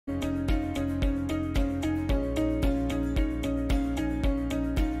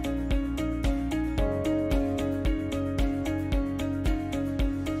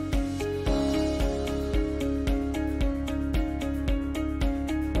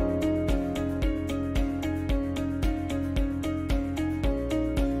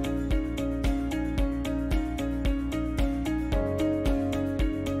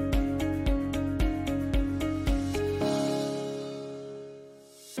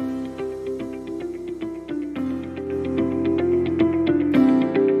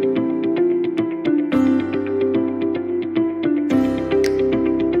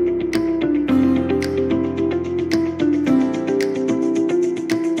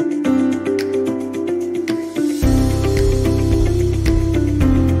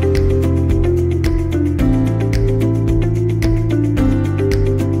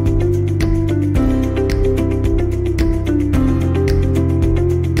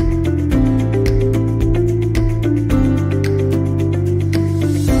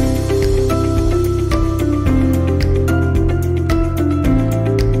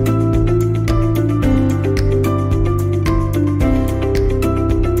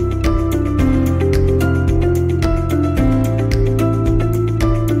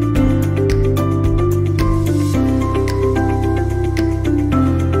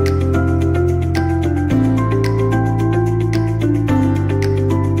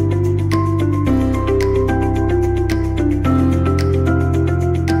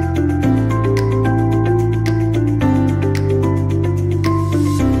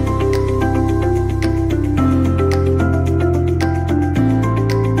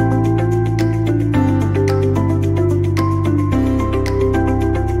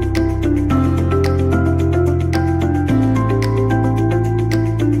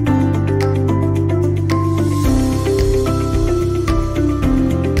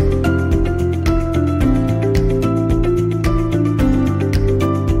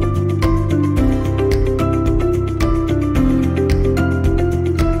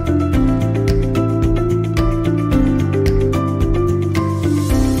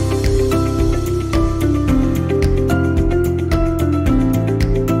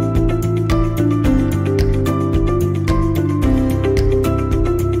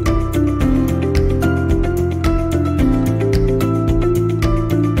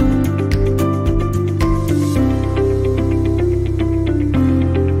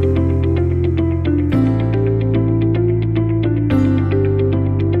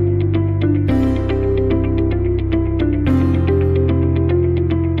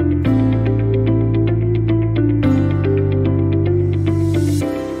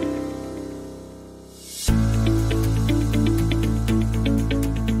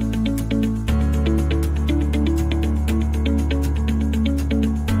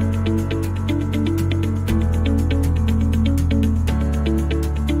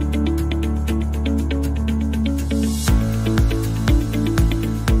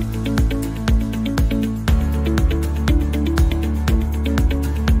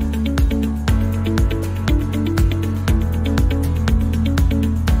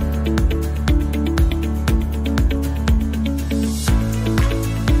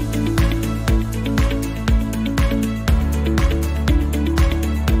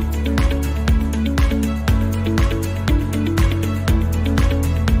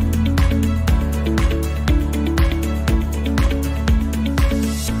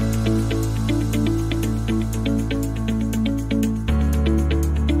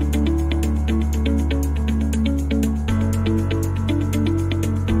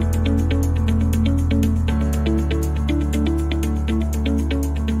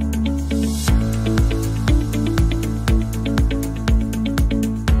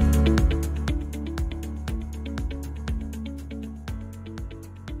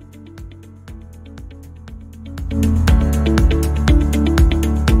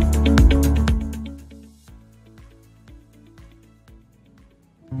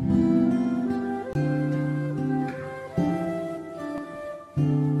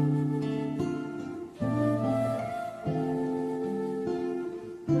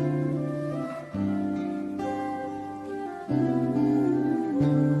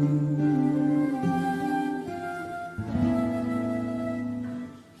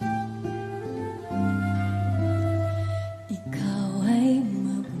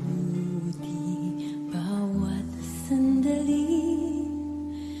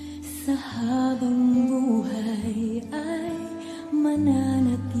sa habang buhay ay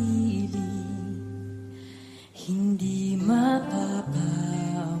mananatili, hindi mapapawi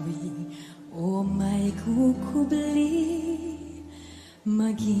o may kukubli,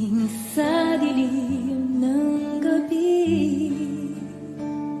 maging sa dilim ng gabi.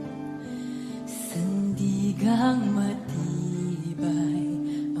 Sandigang matibay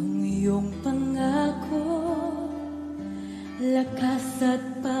ang iyong pangako, lakas at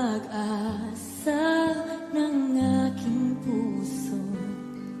pag-asa ng aking puso,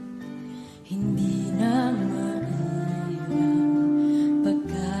 hindi na mailang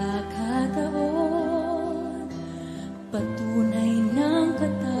pagkakataon, patunay ng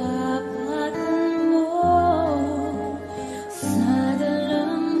katapatan mo sa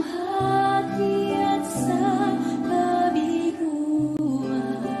dalamhati at sa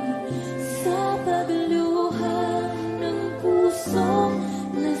kabiguan, sa pagluha ng pusong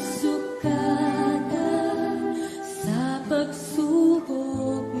nasugatan, sa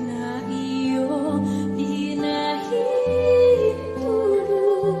pagsubok na iyong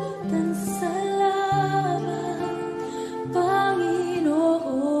pinahintulutan. Salamat,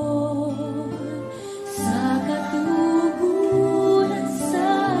 Panginoon, sa katugunan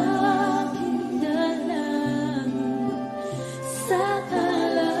sa aking dalangin, sa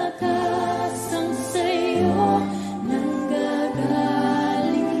kalakasang sa'yo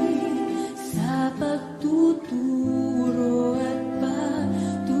nanggagaling, sa pagtuturo at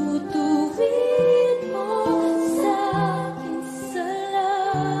pagtutuwid mo sa akin.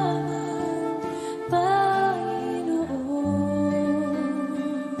 Salamat, Panginoon,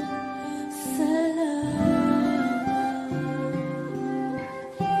 salamat.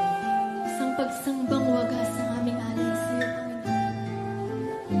 Isang pagsambang wagas ang aming alay sa iyo, Panginoon.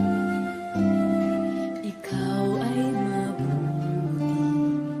 Ikaw ay mabuti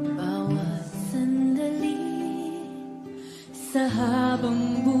bawat sandali, sa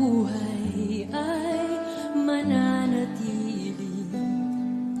habang buhay ay mananatili,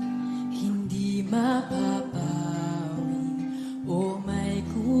 hindi mapapawi o may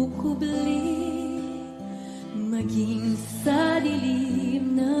kukubli, maging sa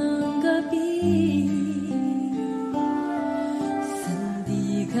dilim ng gabi.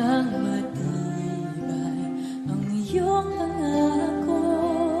 Sandigang matibay ang iyong pangako,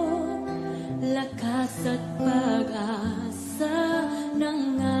 lakas at pag-asa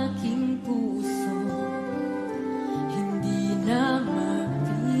ng aking puso, hindi na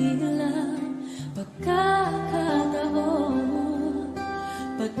mapilang pagkakataon,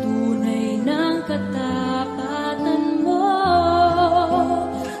 patunay ng katapatan mo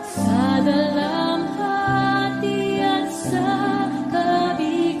sa dalamhati at sa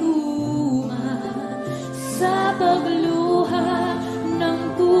kabiguan, sa pagluha ng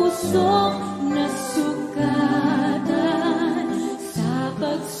pusong nasugatan, sa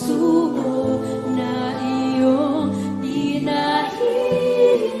pagsubok na iyong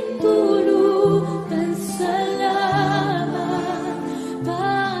pinahintulutan. Salamat,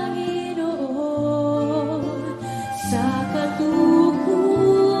 Panginoon,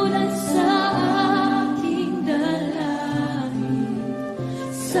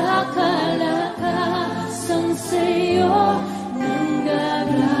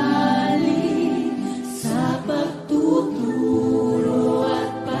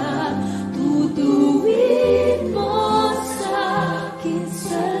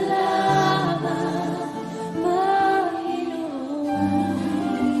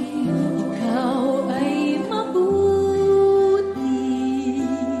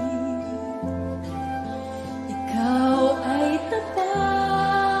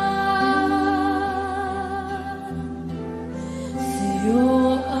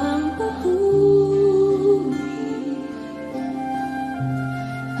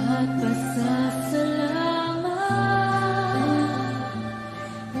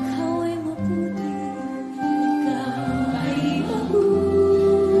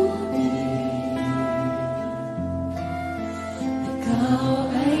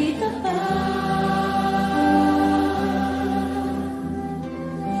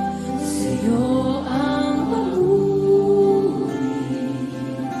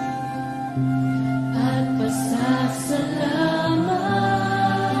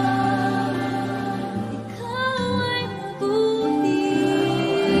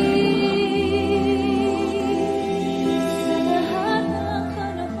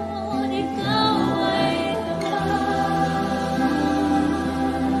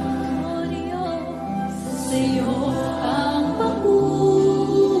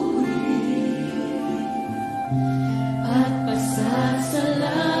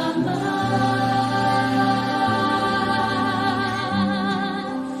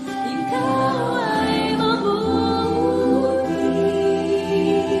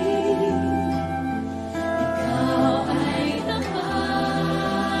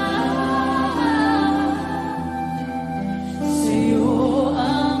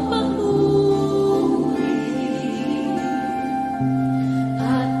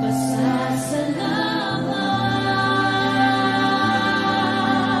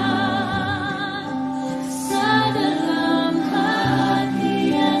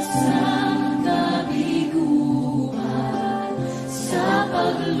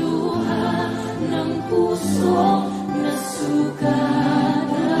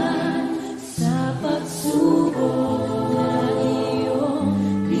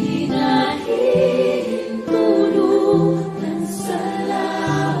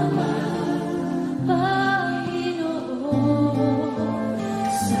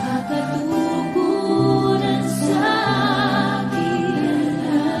 katugunan sa akin,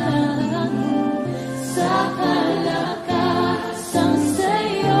 sa kalakasang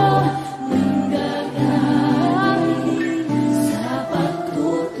sa'yo nanggagaling, sa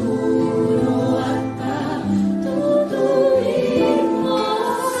pagtuturo at pagtutuwid mo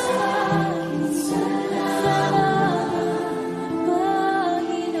sa akin. Salamat,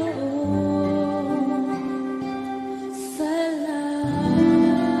 Panginoon.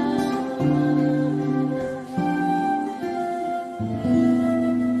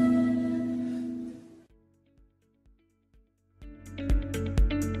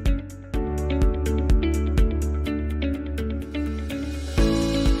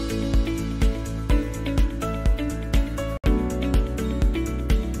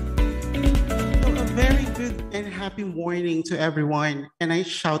 A very good and happy morning to everyone. And I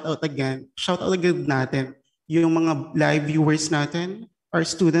shout out again natin yung mga live viewers natin, our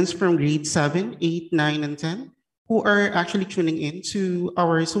students from grade 7, 8, 9, and 10 who are actually tuning in to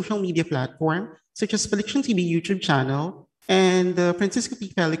our social media platform such as Felixians TV YouTube channel and the Francisco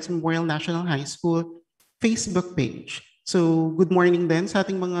P. Felix Memorial National High School Facebook page. So good morning then sa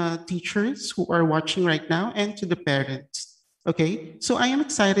ating mga teachers who are watching right now and to the parents. Okay, so I am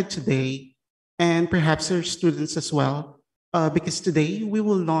excited today and perhaps our students as well, because today we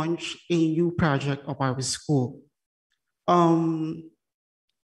will launch a new project of our school.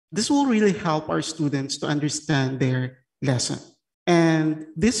 This will really help our students to understand their lesson. And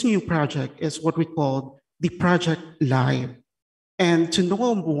this new project is what we call the Project Live. And to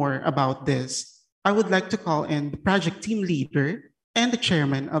know more about this, I would like to call in the project team leader and the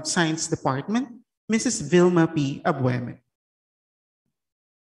chairman of Science Department, Mrs. Vilma P. Abueme.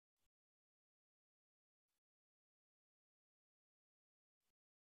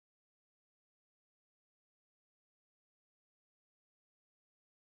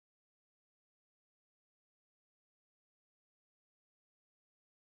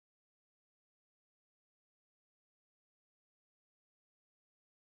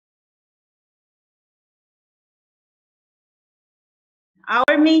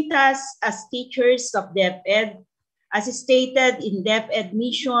 Our main task as teachers of DepEd, as stated in DepEd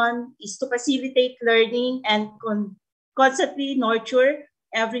mission, is to facilitate learning and constantly nurture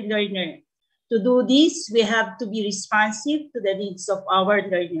every learner. To do this, we have to be responsive to the needs of our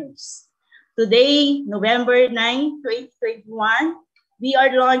learners. Today, November 9, 2021, we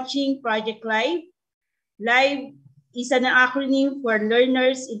are launching Project Live. Live is an acronym for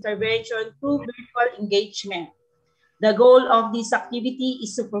Learners Intervention Through Virtual Engagement. The goal of this activity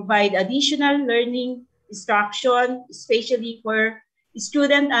is to provide additional learning instruction, especially for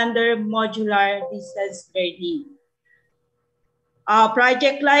students under modular distance learning.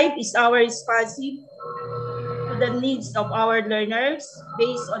 Project Live is our responsive to the needs of our learners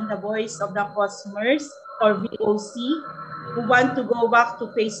based on the voice of the customers or VOC who want to go back to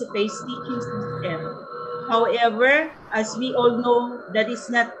face-to-face teaching system. However, as we all know, that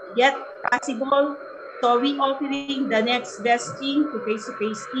is not yet possible. So we offering the next best thing to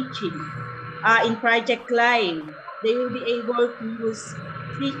face-to-face teaching. In Project Live, they will be able to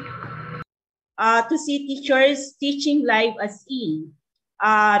see teachers teaching live as in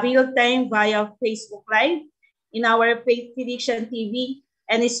real time via Facebook Live in our Felixians TV,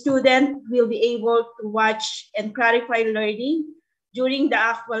 and a student will be able to watch and clarify learning during the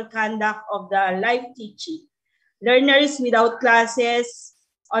actual conduct of the live teaching. Learners without classes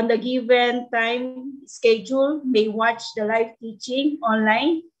on the given time schedule may watch the live teaching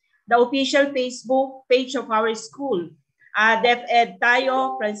online, the official Facebook page of our school, DepEd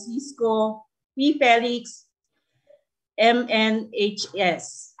Tayo, Francisco P. Felix,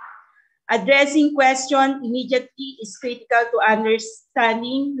 MNHS. Addressing question immediately is critical to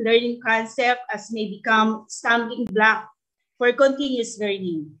understanding learning concept as may become stumbling block for continuous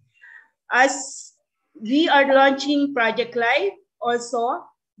learning. As we are launching Project Live also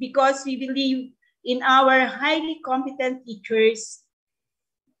because we believe in our highly competent teachers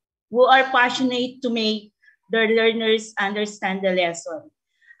who are passionate to make their learners understand the lesson.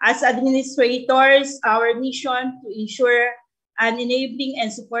 As administrators, our mission to ensure an enabling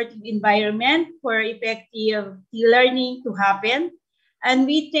and supportive environment for effective learning to happen. And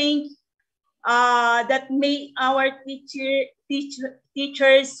we think that may our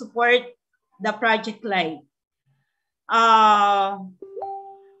teachers support the Project Live.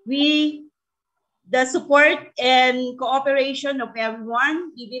 The support and cooperation of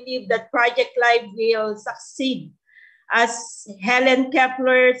everyone, we believe that Project Live will succeed. As Helen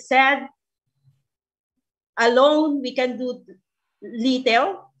Kepler said, alone we can do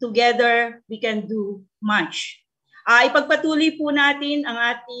little, together we can do much. Ipagpatuloy po natin ang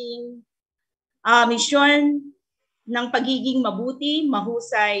ating misyon ng pagiging mabuti,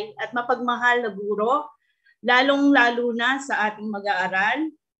 mahusay at mapagmahal na guro, lalong-lalo na sa ating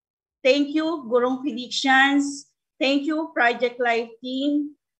mag-aaral. Thank you, Gurong Felixians. Thank you, Project Life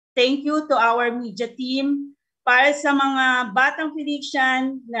team. Thank you to our media team. Para sa mga batang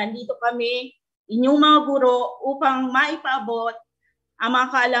Felixian, nandito kami, inyong mga guro, upang maipaabot ang mga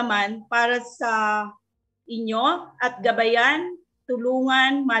kaalaman para sa inyo at gabayan,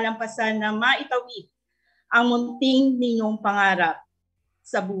 tulungan, malampasan na maitawid ang munting ninyong pangarap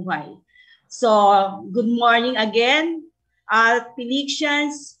sa buhay. So, good morning again,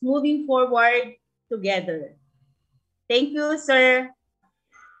 Felixians, moving forward together. Thank you, Sir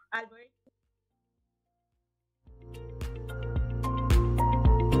Albert.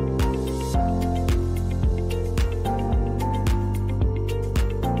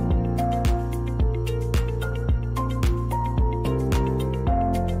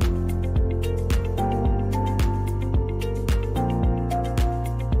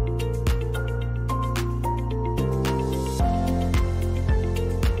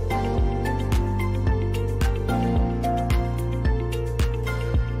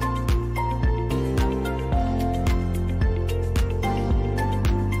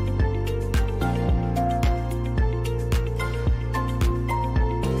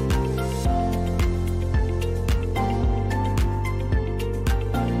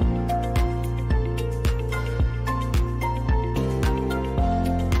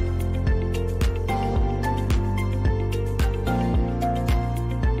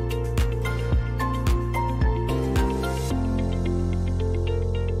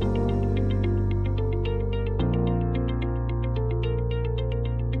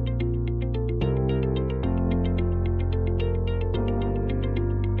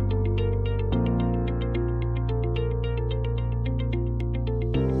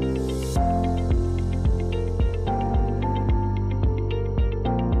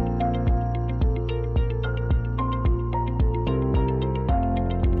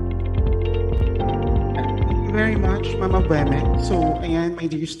 Very much, Mama Beme. So, ayan, my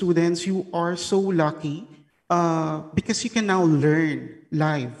dear students, you are so lucky because you can now learn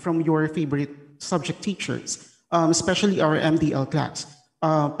live from your favorite subject teachers, especially our MDL class.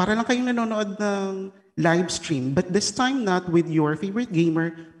 Para lang kayong nanonood ng live stream, but this time not with your favorite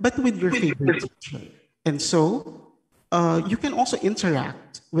gamer, but with your favorite teacher. And so, you can also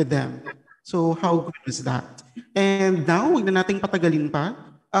interact with them. So, how good is that? And now, huwag na nating patagalin pa.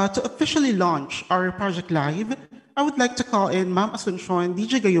 To officially launch our Project Live, I would like to call in Ma'am Asuncion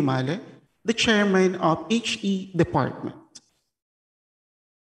DJ Gayumale, the chairman of HE Department.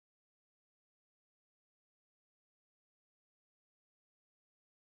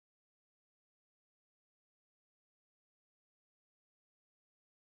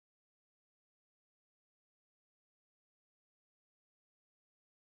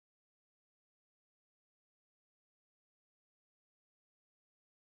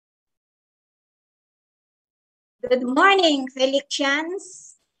 Good morning,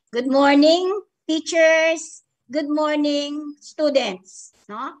 Felixians. Good morning, teachers. Good morning, students.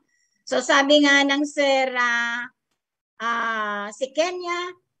 No? So sabi nga ng Sir si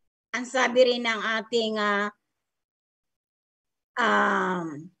Kenya, ang sabi rin ng ating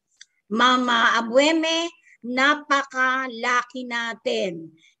Mama Abueme, napaka-lucky natin,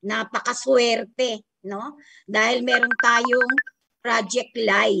 napakaswerte, no? Dahil meron tayong Project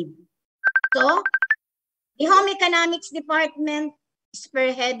Live. So, the Home Economics Department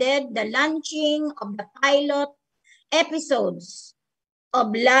spearheaded the launching of the pilot episodes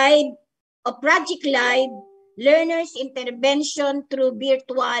of Project Live Learners Intervention through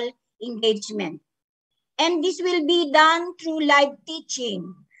Virtual Engagement. And this will be done through live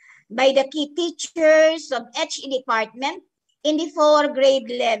teaching by the key teachers of HE Department in the 4th grade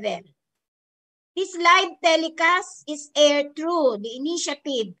level. This live telecast is aired through the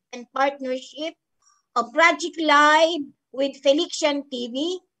initiative and partnership of Project Live with Felixians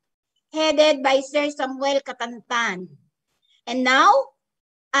TV, headed by Sir Samuel Katantan. And now,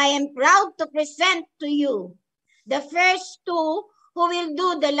 I am proud to present to you the first two who will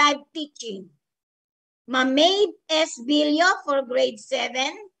do the live teaching. Ma'am S. VILLO for grade 7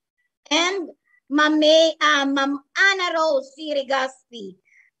 and Ma'am Ana Rose C. REGASPI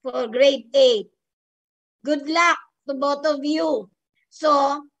for grade 8. Good luck to both of you.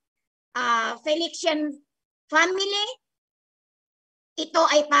 So, Felixians family, ito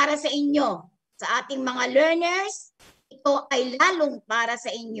ay para sa inyo. Sa ating mga learners, ito ay lalong para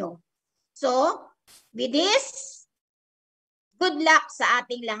sa inyo. So, with this, good luck sa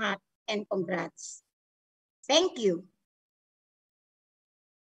ating lahat and congrats. Thank you.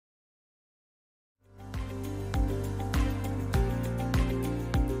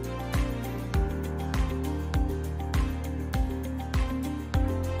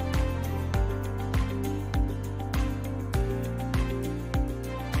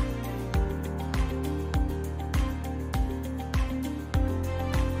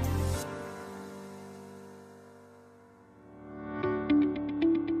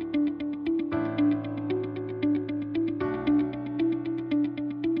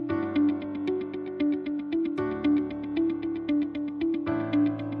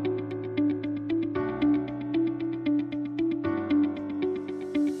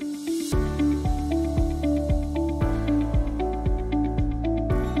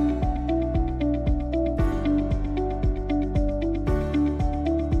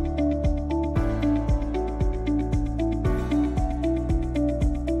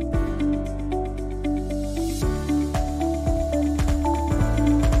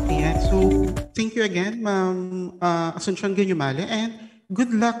 Thank you again, Ma'am Asuncion Ganyumale, and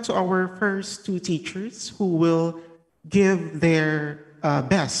good luck to our first two teachers who will give their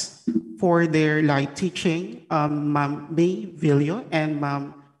best for their light teaching, Ma'am May VILLO and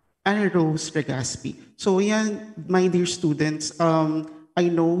Ma'am Anna Rose Regaspi. So yan, my dear students, I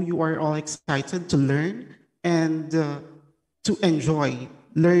know you are all excited to learn and to enjoy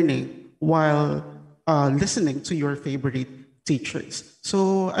learning while listening to your favorite teachers.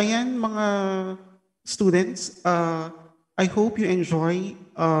 So ayan mga students, I hope you enjoy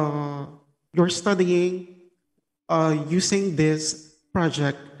your studying using this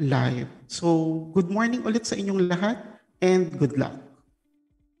project live. So good morning ulit sa inyong lahat and good luck.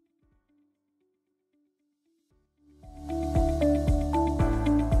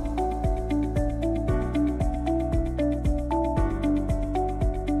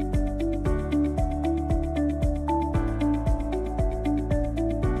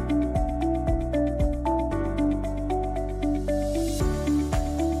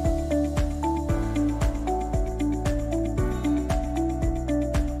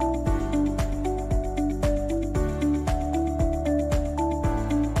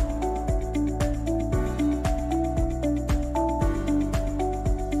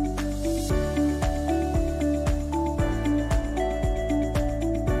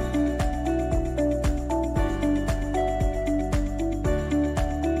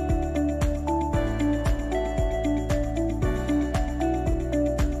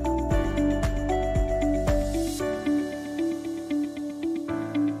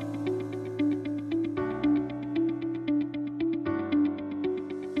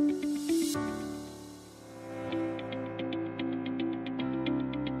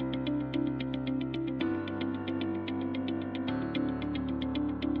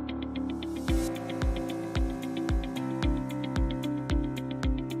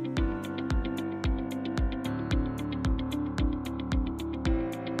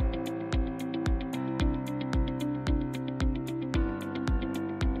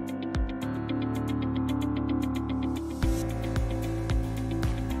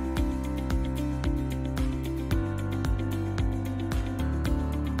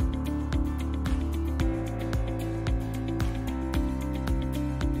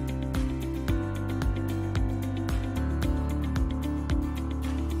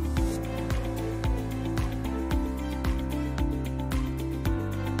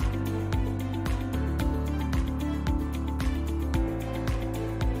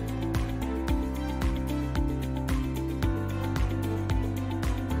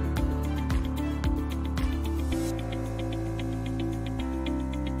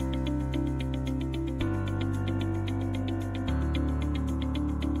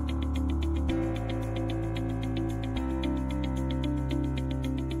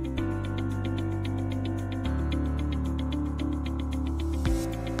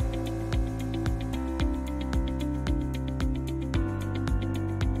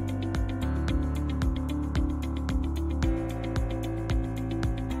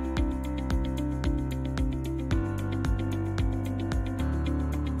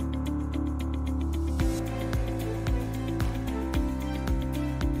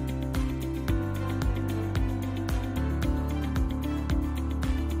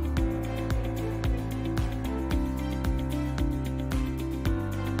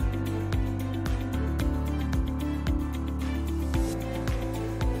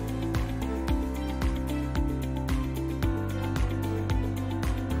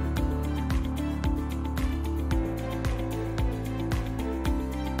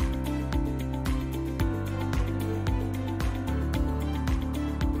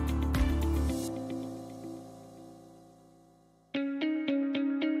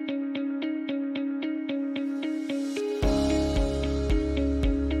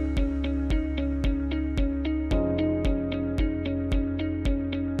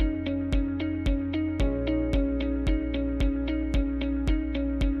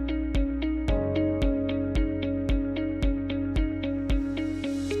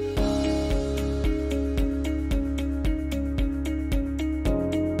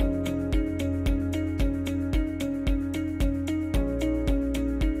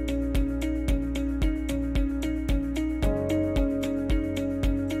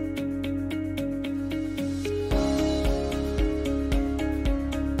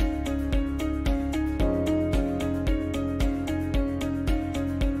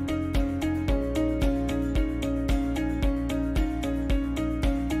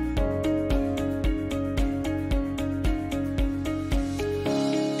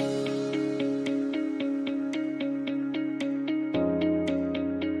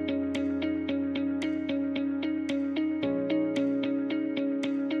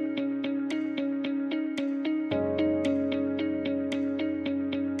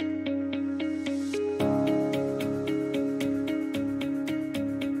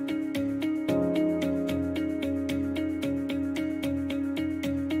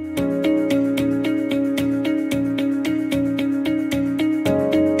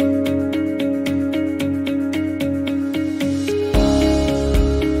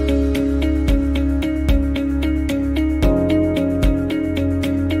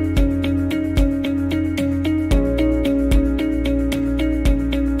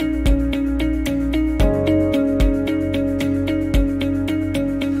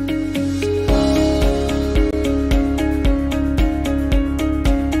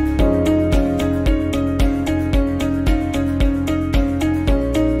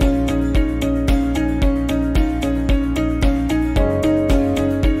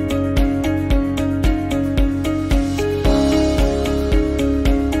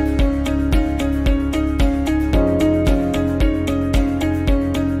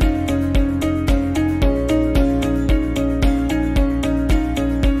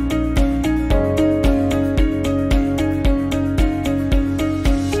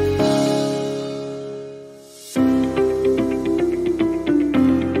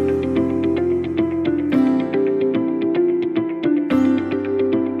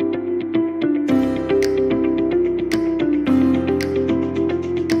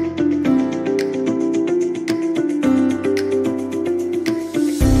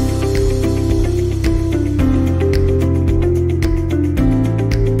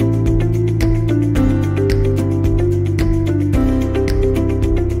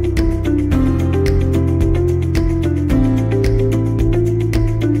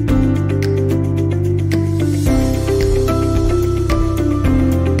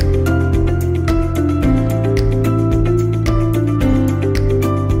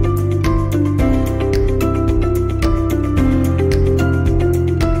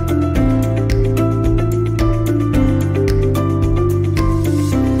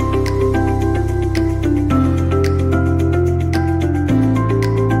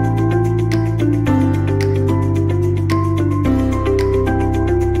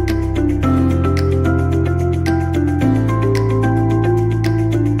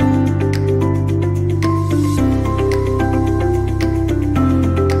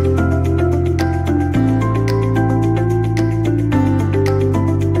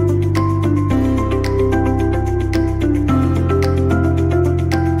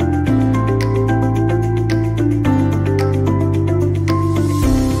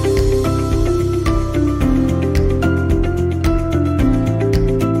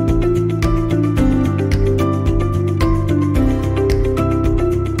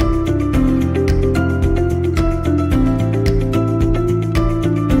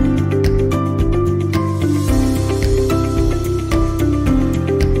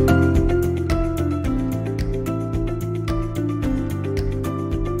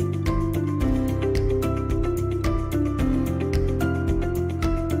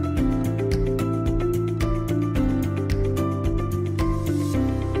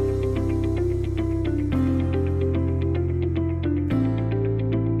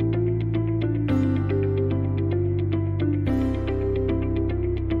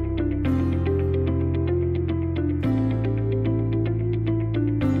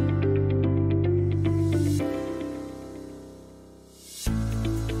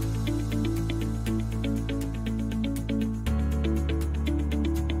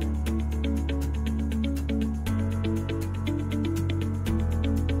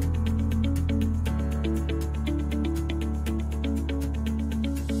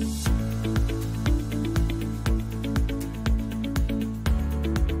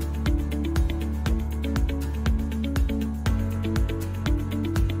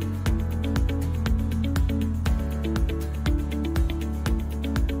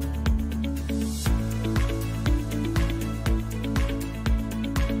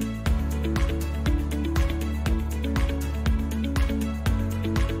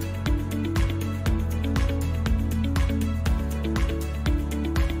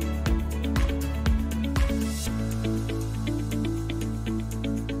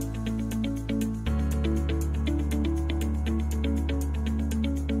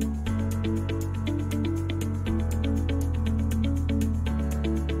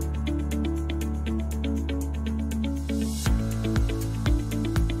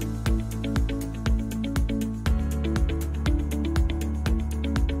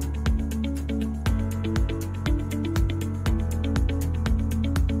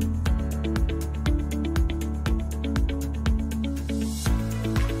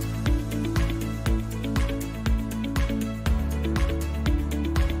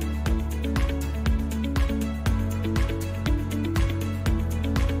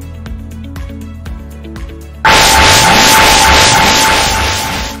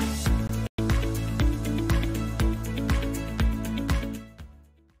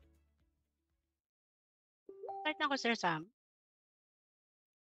 ako, Sir Sam.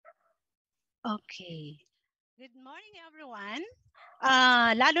 Okay. Good morning, everyone.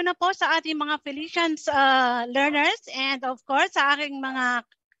 Lalo na po sa ating mga Felixians learners and of course sa aking mga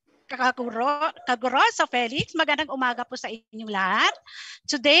kaguro sa Felix. Magandang umaga po sa inyong lahat.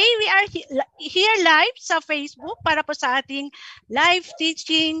 Today, we are here live sa Facebook para po sa ating live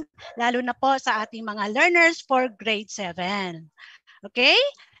teaching, lalo na po sa ating mga learners for grade 7. Okay?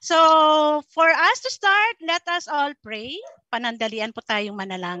 So, for us to start, let us all pray. Panandalian po tayong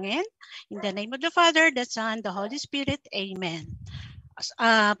manalangin. In the name of the Father, the Son, the Holy Spirit. Amen.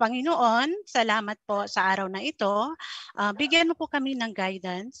 Panginoon, salamat po sa araw na ito. Bigyan mo po kami ng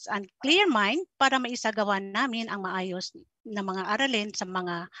guidance and clear mind para maisagawa namin ang maayos na mga aralin sa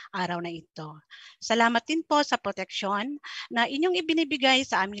mga araw na ito. Salamat din po sa proteksyon na inyong ibinibigay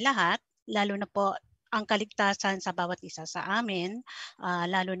sa amin lahat, lalo na po ang kaligtasan sa bawat isa sa amin,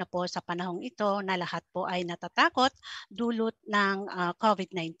 lalo na po sa panahong ito na lahat po ay natatakot dulot ng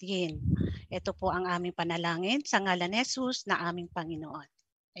COVID-19. Ito po ang aming panalangin sa ngalan ni Jesus na aming Panginoon.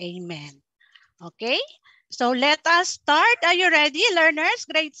 Amen. Okay? So let us start. Are you ready, learners?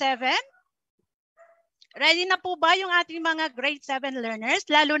 Grade 7? Ready na po ba yung ating mga grade 7 learners?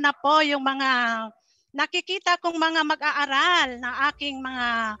 Lalo na po yung mga nakikita kong mga mag-aaral ng aking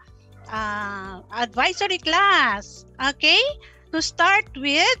mga advisory class. Okay? To start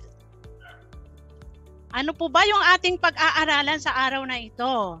with, ano po ba yung ating pag-aaralan sa araw na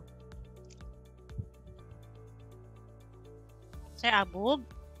ito? Sir Abog?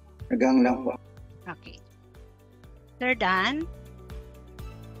 Hanggang lang po. Okay. Sir Dan?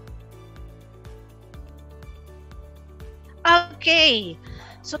 Okay.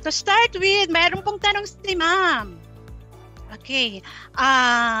 So to start with, mayroon pong tanong si ma'am. Okay.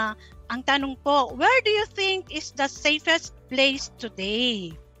 Ang tanong po, where do you think is the safest place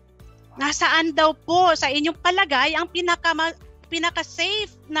today? Nasaan daw po sa inyong palagay ang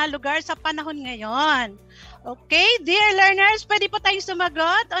pinaka-safe na lugar sa panahon ngayon? Okay, dear learners, pwede po tayong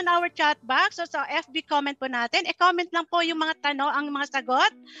sumagot on our chat box o sa FB comment po natin. I-comment lang po yung mga tanong, ang mga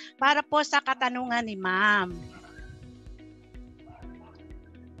sagot para po sa katanungan ni ma'am.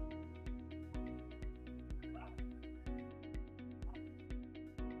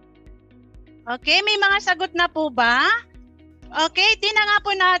 Okay, may mga sagot na po ba? Okay, tingnan nga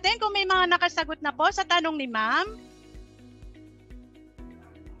po natin kung may mga nakasagot na po sa tanong ni ma'am.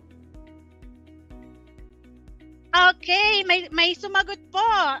 Okay, may sumagot po.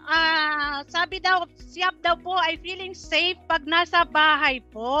 Sabi daw, siyap daw po ay feeling safe pag nasa bahay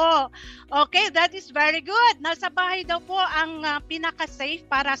po. Okay, that is very good. Nasa bahay daw po ang pinaka-safe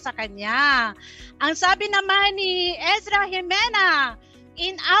para sa kanya. Ang sabi naman ni Ezra Jimena,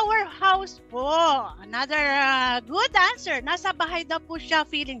 in our house po. Another good answer. Nasa bahay daw po siya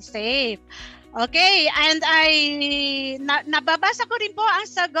feeling safe. Okay, and nababasa ko rin po ang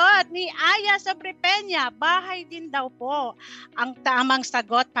sagot ni Aya Sobrepenya. Bahay din daw po ang tamang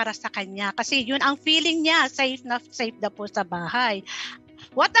sagot para sa kanya. Kasi yun ang feeling niya, safe na safe daw po sa bahay.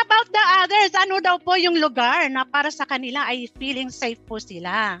 What about the others? Ano daw po yung lugar na para sa kanila ay feeling safe po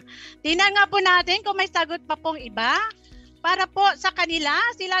sila? Tingnan nga po natin kung may sagot pa pong iba. Para po sa kanila,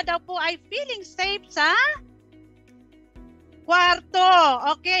 sila daw po ay feeling safe sa kwarto.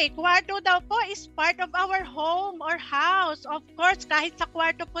 Okay, kwarto daw po is part of our home or house. Of course, kahit sa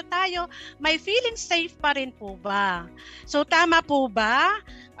kwarto po tayo, may feeling safe pa rin po ba? So, tama po ba?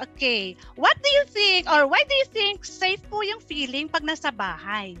 Okay, what do you think or why do you think safe po yung feeling pag nasa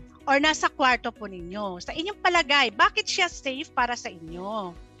bahay or nasa kwarto po ninyo? Sa inyong palagay, bakit siya safe para sa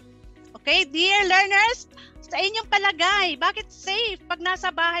inyo? Okay, dear learners, sa inyong palagay, bakit safe pag nasa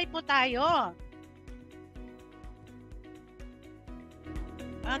bahay po tayo?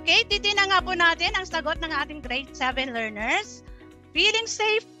 Okay, titingnan nga po natin ang sagot ng ating grade 7 learners. Feeling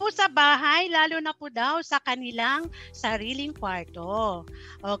safe po sa bahay, lalo na po daw sa kanilang sariling kwarto.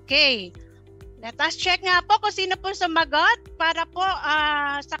 Okay, let us check nga po kung sino po sumagot para po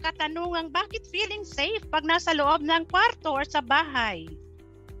sa katanungang bakit feeling safe pag nasa loob ng kwarto or sa bahay.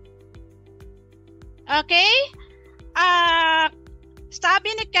 Okay? Sabi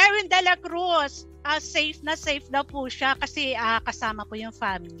ni Karen de la Cruz, safe na safe daw po siya kasi kasama po yung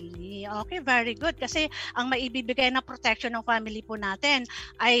family. Okay, very good. Kasi ang maibibigay na protection ng family po natin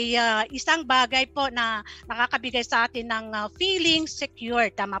ay isang bagay po na nakakabigay sa atin ng feeling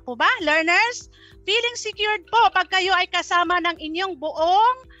secure. Tama po ba, learners? Feeling secured po pag kayo ay kasama ng inyong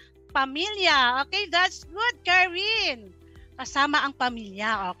buong pamilya. Okay, that's good, Karen. Kasama ang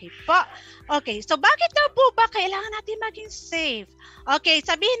pamilya. Okay po. Okay, so bakit daw po ba kailangan natin maging safe? Okay,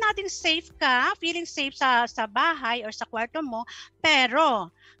 sabihin natin safe ka, feeling safe sa bahay or sa kwarto mo,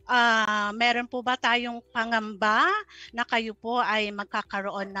 pero Meron po ba tayong pangamba na kayo po ay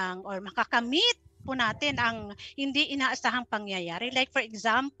magkakaroon ng or makakamit po natin ang hindi inaasahang pangyayari? Like for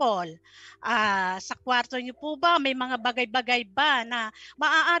example, sa kwarto niyo po ba may mga bagay-bagay ba na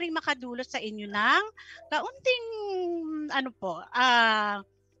maaaring makadulot sa inyo ng kaunting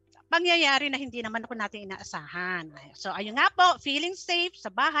pangyayari na hindi naman po natin inaasahan. So ayun nga po, feeling safe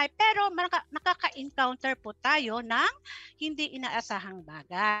sa bahay pero nakaka-encounter po tayo ng hindi inaasahang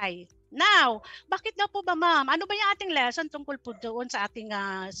bagay. Now, bakit daw po ba ma'am? Ano ba yung ating lesson tungkol po doon sa ating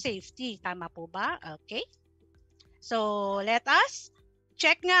safety? Tama po ba? Okay. So let us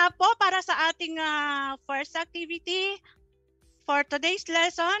check nga po para sa ating first activity for today's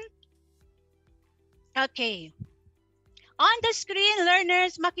lesson. Okay. On the screen,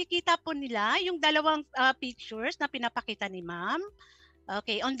 learners, makikita po nila yung dalawang pictures na pinapakita ni ma'am.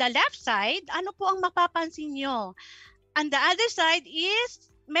 Okay, on the left side, ano po ang mapapansin nyo? On the other side is,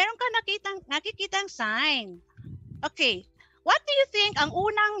 meron ka nakikitang sign. Okay, what do you think ang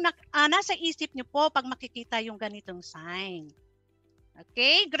unang nasa isip nyo po pag makikita yung ganitong sign?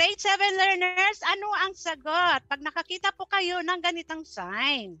 Okay, grade 7 learners, ano ang sagot pag nakakita po kayo ng ganitong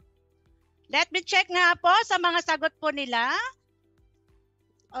sign? Let me check nga po sa mga sagot po nila.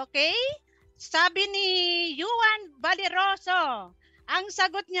 Okay? Sabi ni Yuan Valeroso. Ang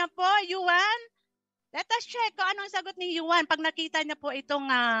sagot niya po, Yuan, let us check kung ano ang sagot ni Yuan pag nakita niya po itong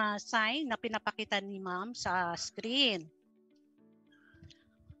sign na pinapakita ni ma'am sa screen.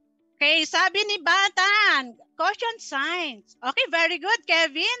 Okay, sabi ni Batan, caution signs. Okay, very good,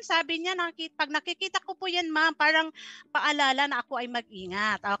 Kevin. Sabi niya, pag nakikita ko po yan, ma'am, parang paalala na ako ay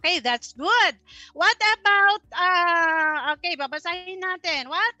mag-ingat. Okay, that's good. What about, okay, babasahin natin.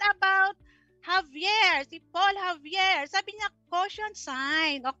 What about Javier, si Paul Javier? Sabi niya, caution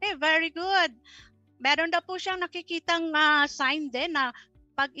sign. Okay, very good. Meron na po siyang nakikitang sign din na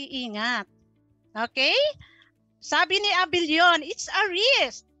pag-iingat. Okay? Sabi ni Abilion, it's a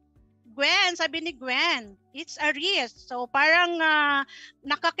risk. Gwen, sabi ni Gwen, it's a risk. So parang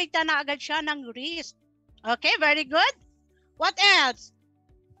nakakita na agad siya ng risk. Okay, very good. What else?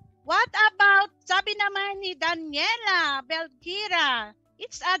 What about, sabi naman ni Daniela Belkira,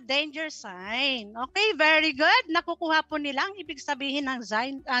 it's a danger sign. Okay, very good. Nakukuha po nilang ibig sabihin ng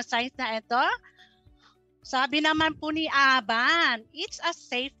sign na ito. Sabi naman po ni Aban, it's a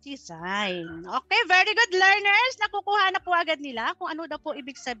safety sign. Okay, very good learners. Nakukuha na po agad nila kung ano daw po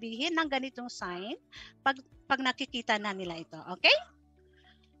ibig sabihin ng ganitong sign pag nakikita na nila ito. Okay?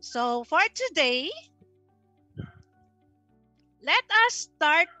 So, for today, let us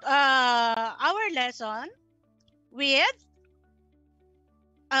start our lesson with,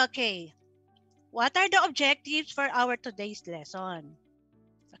 okay, what are the objectives for our today's lesson?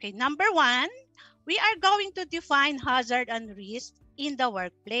 Okay, number 1, we are going to define hazard and risk in the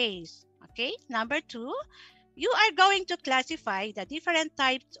workplace. Okay, number 2, you are going to classify the different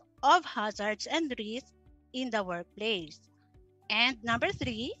types of hazards and risks in the workplace. And number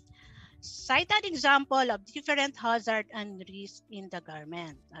 3, cite an example of different hazard and risk in the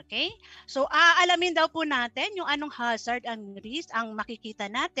garment. Okay, so aalamin daw po natin yung anong hazard and risk ang makikita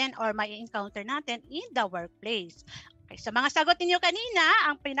natin or may encounter natin in the workplace. Sa mga sagot ninyo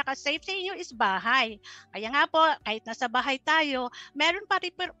kanina, ang pinaka-safe sa inyo is bahay. Kaya nga po, kahit nasa bahay tayo, meron pa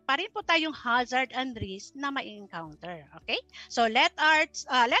rin po tayong hazard and risk na ma-encounter. Okay? So let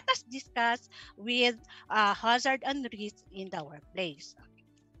us discuss with hazard and risk in the workplace.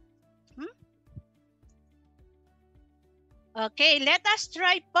 Okay, let us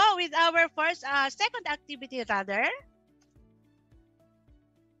try po with our second activity rather.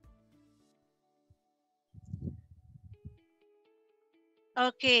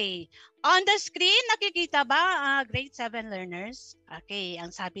 Okay. On the screen, nakikita ba grade 7 learners? Okay,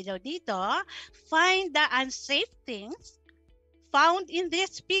 ang sabi daw dito, find the unsafe things found in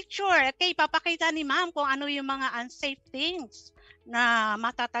this picture. Okay, papakita ni ma'am kung ano yung mga unsafe things na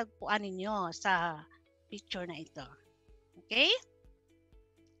matatagpuan ninyo sa picture na ito. Okay?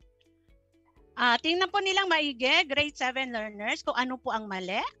 Tingnan po nilang maigi, grade 7 learners, kung ano po ang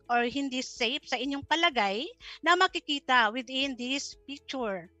mali or hindi safe sa inyong palagay na makikita within this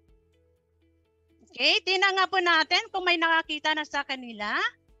picture. Okay, tingnan nga po natin kung may nakakita na sa kanila.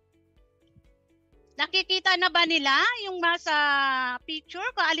 Nakikita na ba nila yung nasa picture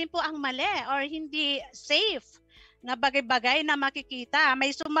kung alin po ang mali or hindi safe na bagay-bagay na makikita?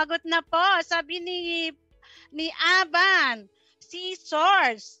 May sumagot na po, sabi ni Aban.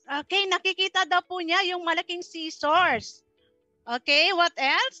 Scissors. Okay, nakikita daw po niya yung malaking scissors. Okay, what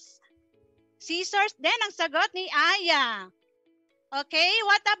else? Scissors din ang sagot ni Aya. Okay,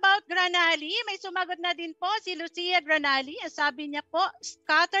 what about granali? May sumagot na din po si Lucia Granali. Sabi niya po,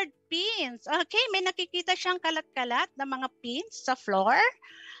 scattered pins. Okay, may nakikita siyang kalat-kalat na mga pins sa floor.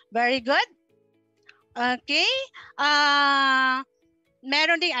 Very good. Okay.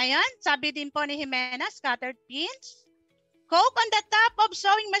 Meron din, ayan, sabi din po ni Jimena, scattered pins. Coke on the top of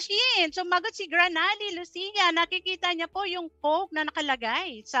sewing machine. Sumagot si Granali, Lucia. Nakikita niya po yung Coke na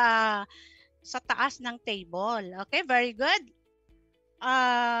nakalagay sa taas ng table. Okay, very good.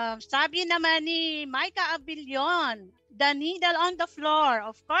 Sabi naman ni Micah Abilion, the needle on the floor.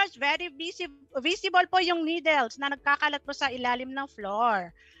 Of course, very visible po yung needles na nagkakalat po sa ilalim ng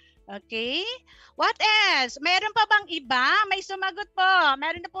floor. Okay? What else? Meron pa bang iba? May sumagot po.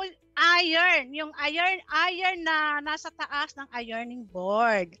 Meron na po iron. Yung iron na nasa taas ng ironing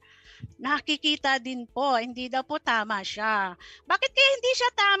board. Nakikita din po. Hindi daw po tama siya. Bakit kaya hindi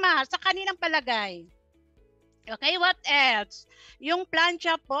siya tama sa kanilang palagay? Okay, what else? Yung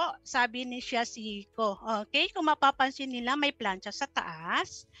plancha po, sabi ni Shasiko. Okay, kung mapapansin nila, may plancha sa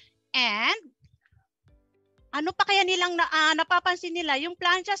taas. And, ano pa kaya nilang napapansin nila? Yung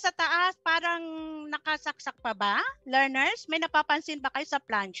plancha sa taas, parang nakasaksak pa ba? Learners, may napapansin ba kayo sa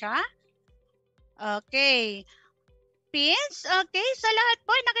plancha? Okay. Pins, okay, sa lahat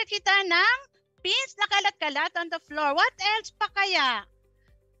po, nakikita ng pins na kalat-kalat on the floor. What else pa kaya?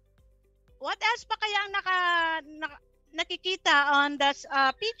 What else pa kaya ang nakikita on the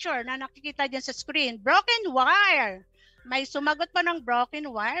picture na nakikita dyan sa screen? Broken wire. May sumagot pa ng broken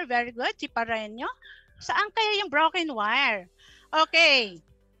wire. Very good. Si Pareño. Saan kaya yung broken wire? Okay.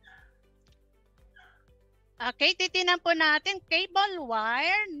 Okay, titinan po natin. Cable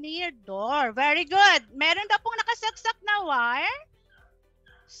wire near door. Very good. Meron daw pong nakasaksak na wire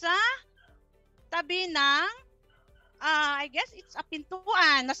sa tabi ng I guess it's a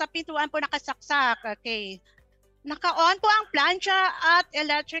pintuan. Nasa pintuan po nakasaksak. Okay. Naka-on po ang plancha at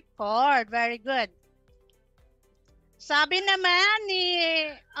electric cord. Very good. Sabi naman ni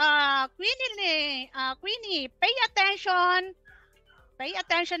Queenie, pay attention. Pay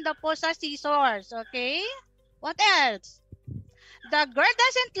attention daw po sa scissors. Okay? What else? The girl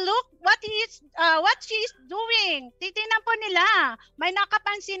doesn't look what she is doing. Titingnan po nila. May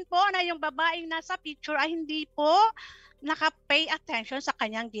nakapansin po na yung babaeng nasa picture ay hindi po naka-pay attention sa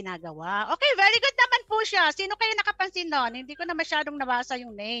kanyang ginagawa. Okay, very good naman po siya. Sino kayo nakapansin doon? Hindi ko na masyadong nabasa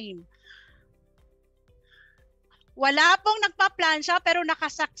yung name. Wala pong nagpa-plancha pero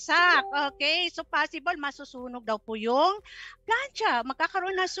nakasaksak. Okay, so possible masusunog daw po yung plancha.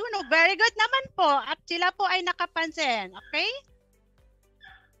 Magkakaroon ng sunog. Very good naman po. At sila po ay nakapansin. Okay?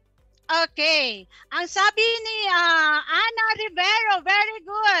 Okay. Ang sabi ni Ana Rivero, very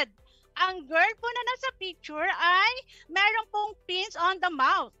good. Ang girl po na nasa picture ay meron pong pins on the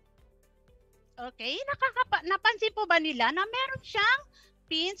mouth. Okay. Napansin po ba nila na meron siyang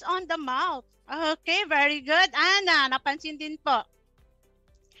pins on the mouth? Okay, very good. Ana, napansin din po.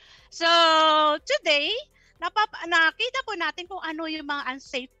 So, today, nakita po natin kung ano yung mga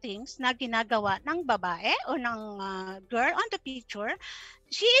unsafe things na ginagawa ng babae o ng girl on the picture.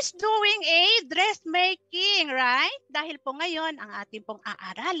 She is doing a dressmaking, right? Dahil po ngayon, ang ating pong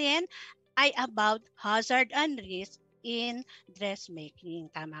aaralin ay about hazard and risk in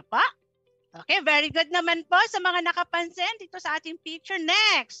dressmaking. Tama po? Okay, very good naman po sa mga nakapansin dito sa ating picture.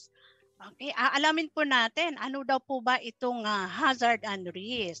 Next. Okay, aalamin po natin ano daw po ba itong hazard and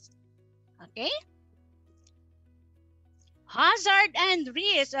risk. Okay? Hazard and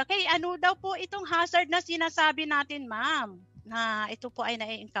risk. Okay, ano daw po itong hazard na sinasabi natin, ma'am? Na ito po ay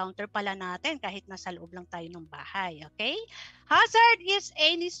na-encounter pala natin kahit nasa loob lang tayo ng bahay. Okay? Hazard is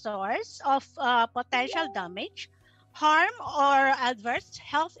any source of potential damage, harm, or adverse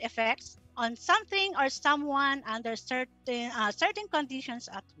health effects on something or someone under certain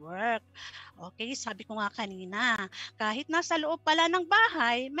conditions at work. Okay, sabi ko nga kanina, kahit nasa loob pala ng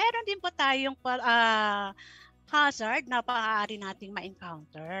bahay, meron din po tayong hazard na maaari nating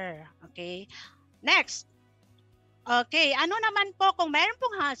ma-encounter. Okay, next. Okay, ano naman po kung meron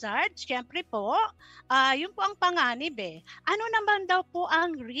pong hazard, syempre po, yun po ang panganib eh. Ano naman daw po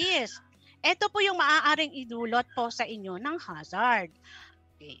ang risk? Ito po yung maaaring idulot po sa inyo ng hazard.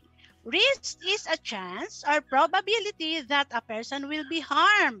 Okay. Risk is a chance or probability that a person will be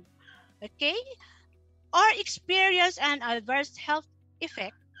harmed, okay, or experience an adverse health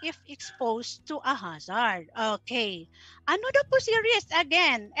effect if exposed to a hazard. Okay. Ano daw po si risk?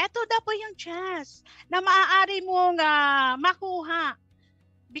 Again, ito daw po yung chance na maaari mong makuha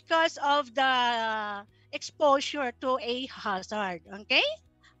because of the exposure to a hazard. Okay?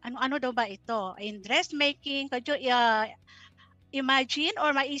 Ano daw ba ito? In dressmaking, imagine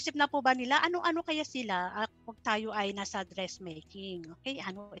or maisip na po ba nila ano-ano kaya sila? tayo ay nasa dressmaking. Okay?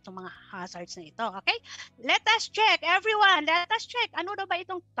 Ano itong mga hazards na ito? Okay? Let us check, everyone. Let us check. Ano daw ba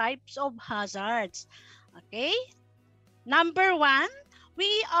itong types of hazards? Okay? Number 1, we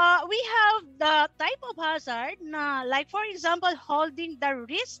have the type of hazard na, like for example, holding the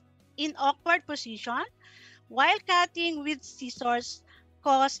wrist in awkward position while cutting with scissors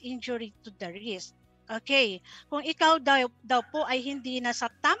cause injury to the wrist. Okay, kung ikaw daw po ay hindi nasa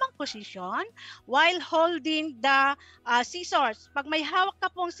tamang posisyon while holding the scissors, pag may hawak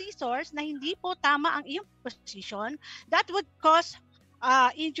ka pong scissors na hindi po tama ang iyong position, that would cause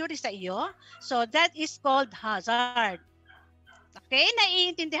injury sa iyo. So that is called hazard. Okay,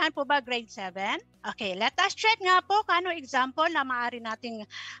 naiintindihan po ba grade 7? Okay, let us check nga po kung ano example na maaari nating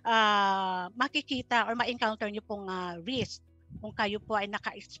makikita or ma-encounter nyo pong risk kung kayo po ay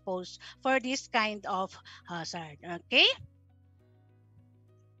naka-expose for this kind of hazard. Okay?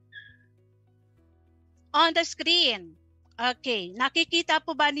 On the screen. Okay, nakikita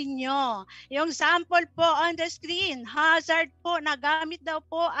po ba ninyo? Yung sample po on the screen, hazard po, nagamit daw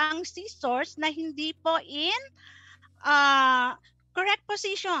po ang scissors na hindi po in correct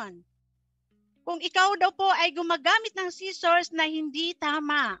position. Kung ikaw daw po ay gumagamit ng scissors na hindi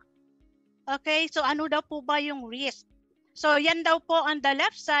tama. Okay, so ano daw po ba yung risk? So yan daw po on the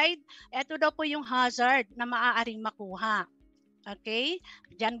left side, ito daw po yung hazard na maaaring makuha. Okay?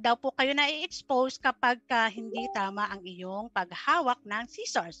 Diyan daw po kayo na-expose kapag hindi tama ang iyong paghawak ng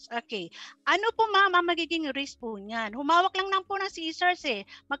scissors. Okay. Ano po mama magiging risk po niyan? Humawak lang po ng scissors eh.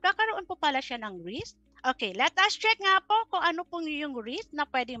 Magkakaroon po pala siya ng risk. Okay, let us check nga po kung ano po yung risk na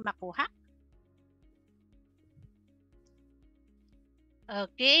pwedeng makuha.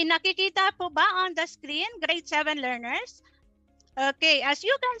 Okay, nakikita po ba on the screen, grade 7 learners? Okay, as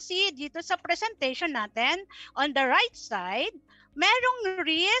you can see dito sa presentation natin, on the right side, merong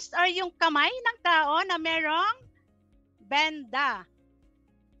wrist or yung kamay ng tao na merong benda.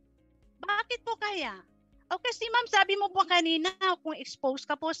 Bakit po kaya? Okay, si ma'am, sabi mo po kanina, kung exposed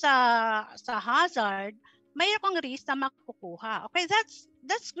ka po sa hazard, mayroon kang risk na makukuha. Okay,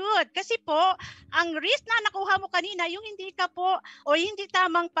 that's good. Kasi po, ang risk na nakuha mo kanina, yung hindi ka po o hindi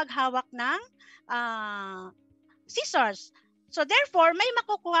tamang paghawak ng scissors. So therefore, may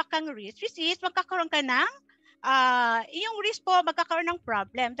makukuha kang risk, which is magkakaroon ka ng, yung risk po magkakaroon ng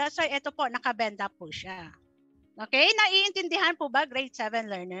problem. That's why ito po, nakabenda po siya. Okay, naiintindihan po ba grade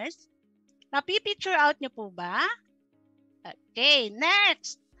 7 learners? Napipicture out niyo po ba? Okay,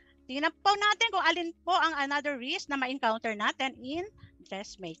 next. Tingnan po natin kung alin po ang another risk na ma-encounter natin in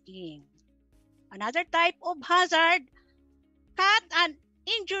dressmaking. Another type of hazard, cut and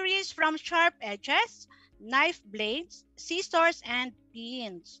injuries from sharp edges, knife blades, scissors, and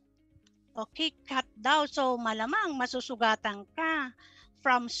pins. Okay, cut daw. So malamang masusugatan ka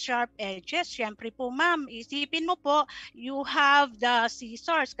from sharp edges. Siyempre po ma'am, isipin mo po, you have the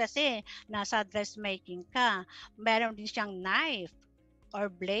scissors kasi nasa dressmaking ka. Meron din siyang knife or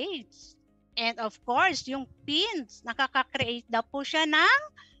blades. And of course, yung pins, nakaka-create daw po siya ng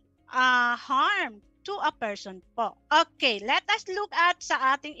harm to a person po. Okay, let us look at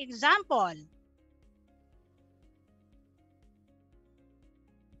sa ating example.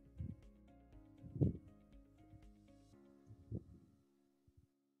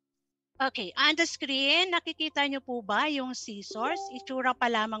 Okay, on the screen, nakikita nyo po ba yung scissors? Itsura pa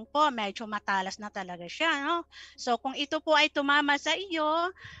lamang po, medyo matalas na talaga siya. No? So kung ito po ay tumama sa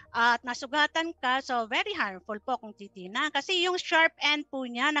iyo at nasugatan ka, so very harmful po kung titina. Kasi yung sharp end po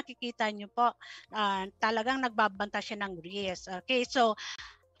niya, nakikita nyo po, talagang nagbabanta siya ng wrist. Okay, so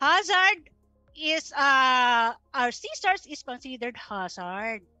hazard is, our scissors is considered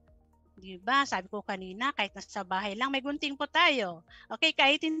hazard. Diba? Sabi ko kanina, kahit nasa bahay lang, may gunting po tayo. Okay,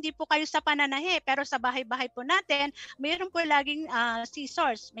 kahit hindi po kayo sa pananahe, pero sa bahay-bahay po natin, mayroon po laging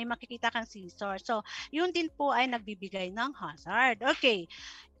scissors. May makikita kang scissors. So, yun din po ay nagbibigay ng hazard. Okay.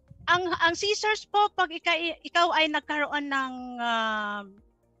 Ang scissors po, pag ikaw ay nagkaroon ng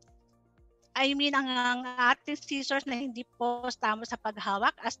ang ating scissors na hindi po tama sa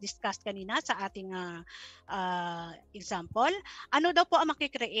paghawak as discussed kanina sa ating example, ano daw po ang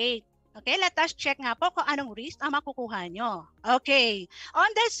makikreate? Okay, let us check nga po kung anong risk ang makukuha nyo. Okay, on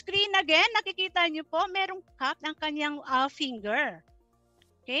the screen again, nakikita nyo po, merong cut ng kanyang finger.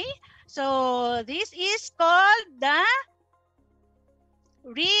 Okay, so this is called the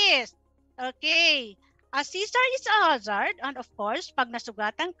wrist. Okay, a scissor is a hazard and of course, pag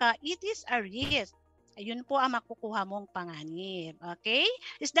nasugatan ka, it is a risk. Ayun po ang makukuha mong panganib. Okay,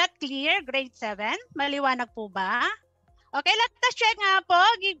 is that clear, grade 7? Maliwanag po ba? Okay, let us check nga po.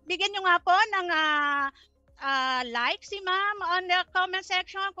 Bigyan nyo nga po ng like si ma'am on the comment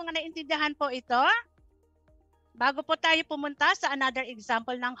section kung naintindihan po ito. Bago po tayo pumunta sa another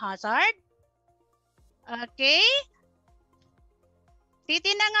example ng hazard. Okay?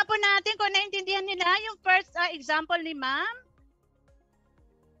 Titingnan nga po natin kung naintindihan nila yung first example ni ma'am.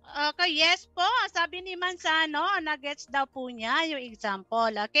 Okay, yes po. Sabi ni Manzano, nag-gets daw po niya yung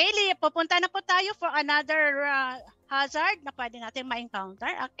example. Okay, pupunta na po tayo for another hazard na pwede natin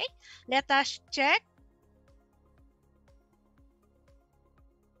ma-encounter. Okay, let us check.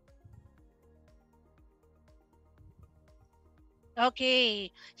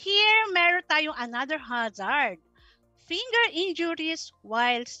 Okay, here meron tayong another hazard. Finger injuries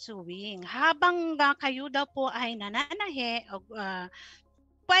while sewing. Habang kayo daw po ay nananahe,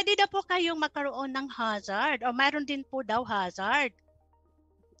 pwede daw po kayong magkaroon ng hazard o mayroon din po daw hazard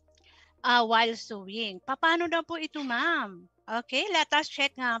while sewing. Paano daw po ito, ma'am? Okay, let us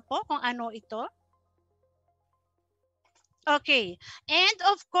check nga po kung ano ito. Okay, and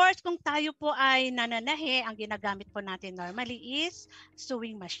of course, kung tayo po ay nananahe, ang ginagamit po natin normally is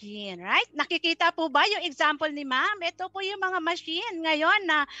sewing machine, right? Nakikita po ba yung example ni ma'am? Ito po yung mga machine ngayon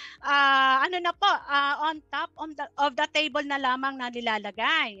na ano na po, on top of the table na lamang na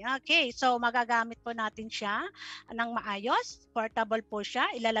nilalagay. Okay, so magagamit po natin siya ng maayos. Portable po siya.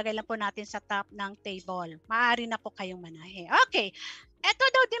 Ilalagay lang po natin sa top ng table. Maaari na po kayong manahe. Okay, ito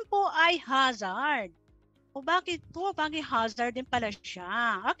daw din po ay hazard. O bakit po? Bakit hazard din pala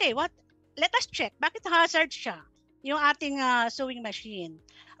siya? Okay, let us check. Bakit hazard siya? Yung ating sewing machine.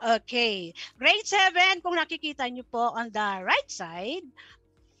 Okay, grade 7, kung nakikita nyo po on the right side,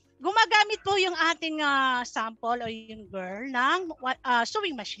 gumagamit po yung ating sample o yung girl ng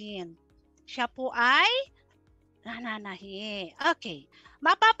sewing machine. Siya po ay nananahi. Okay,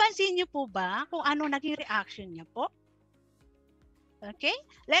 mapapansin nyo po ba kung ano naging reaction niya po? Okay,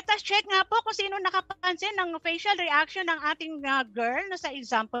 let us check nga po kung sino nakapansin ng facial reaction ng ating girl na sa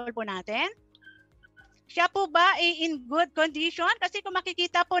example po natin. Siya po ba ay in good condition? Kasi kung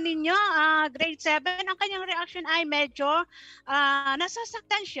makikita po ninyo, grade 7, ang kanyang reaction ay medyo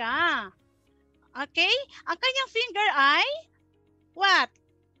nasasaktan siya. Okay, ang kanyang finger ay what?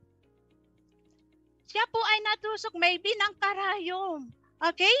 Siya po ay natusok maybe ng karayom.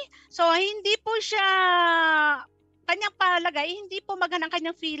 Okay, so hindi po siya kanyang palagay, hindi po magandang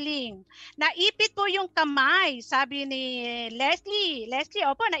kanyang feeling. Naipit po yung kamay, sabi ni Leslie. Leslie,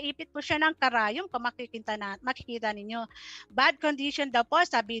 opo, naipit po siya ng karayom kung makikita ninyo. Bad condition daw po,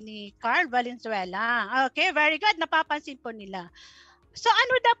 sabi ni Carl Valenzuela. Okay, very good. Napapansin po nila. So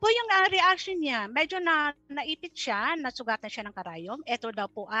ano daw po yung reaction niya? Medyo naipit siya, nasugatan siya ng karayom. Ito daw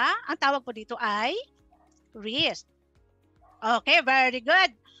po ang tawag po dito ay wrist. Okay, very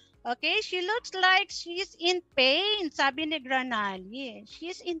good. Okay, she looks like she's in pain, sabi ni Granali.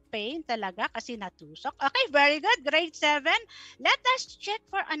 She's in pain talaga kasi natusok. Okay, very good. Grade 7. Let us check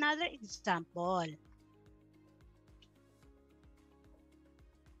for another example.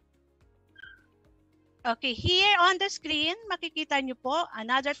 Okay, here on the screen, makikita nyo po,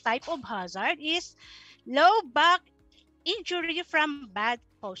 another type of hazard is low back injury from bad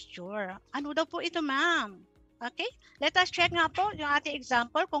posture. Ano daw po ito, ma'am? Okay, let us check nga po yung ating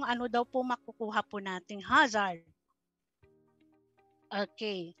example kung ano daw po makukuha po nating hazard.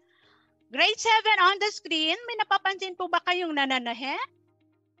 Okay. Grade 7 on the screen, may napapansin po ba kayong nananahe?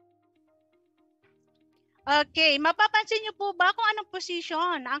 Okay, mapapansin niyo po ba kung anong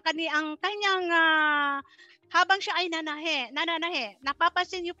position ang kanyang habang siya ay nananahe?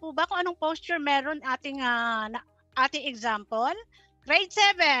 Napapansin niyo po ba kung anong posture meron ating example? Grade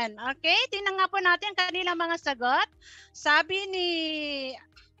 7. Okay, tingnan nga po natin kanilang mga sagot. Sabi ni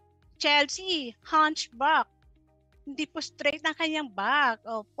Chelsea, hunchback. Hindi po straight ang kanyang back.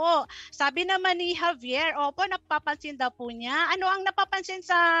 Opo. Sabi naman ni Javier, opo, napapansin daw po niya. Ano ang napapansin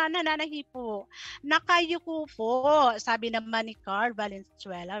sa nananahi po? Nakayuko po. Sabi naman ni Carl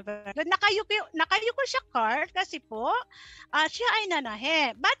Valenzuela. Nakayuko siya, Carl, kasi po siya ay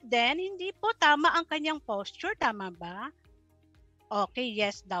nanahe. But then, hindi po tama ang kanyang posture. Tama ba? Okay,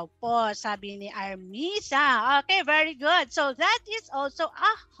 yes daw po, sabi ni Armisa. Okay, very good. So that is also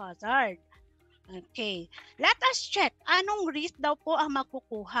a hazard. Okay, let us check. Anong wrist daw po ang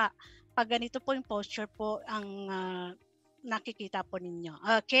makukuha pag ganito po yung posture po ang nakikita po ninyo?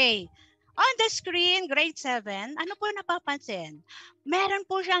 Okay, on the screen, grade 7, ano po napapansin? Meron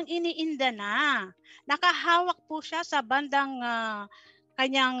po siyang iniinda na. Nakahawak po siya sa bandang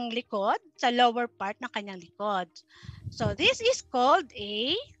kanyang likod, sa lower part ng kanyang likod. So this is called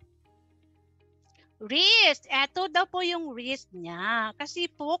a wrist. Ito daw po yung wrist niya. Kasi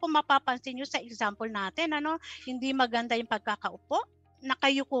po kung mapapansin nyo sa example natin, hindi maganda yung pagkakaupo.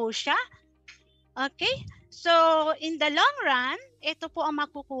 Nakayuko siya. Okay? So, in the long run, ito po ang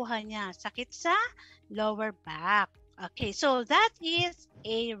makukuha niya. Sakit sa lower back. Okay, so that is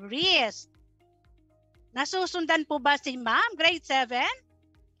a risk. Nasusundan po ba si ma'am? Grade 7?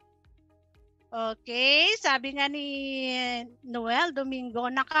 Okay, sabi nga ni Noel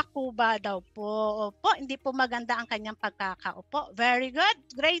Domingo, nakakuba daw po. Opo, hindi po maganda ang kanyang pagkakaupo. Very good.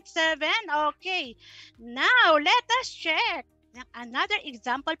 Grade 7. Okay. Now, let us check. Another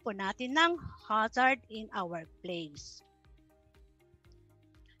example po natin ng hazard in our place.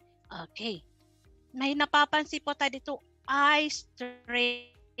 Okay. May napapansin po tayo dito, eye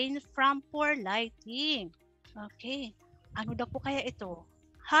strain from poor lighting. Okay. Ano daw po kaya ito?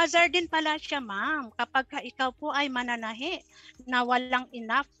 Hazard din pala siya, ma'am, kapag ikaw po ay mananahi na walang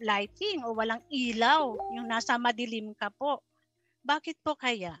enough lighting o walang ilaw, yung nasa madilim ka po. Bakit po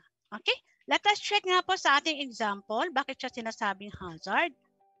kaya? Okay, let us check nga po sa ating example, bakit siya sinasabing hazard.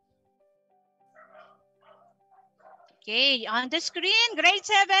 Okay, on the screen, grade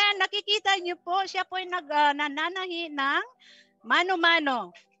 7, nakikita niyo po, siya po ay nananahi ng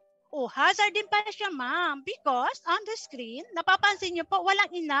mano-mano. Oh, hazard din pala siya, ma'am, because on the screen, napapansin niyo po,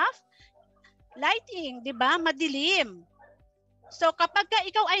 walang enough lighting, di ba? Madilim. So, kapag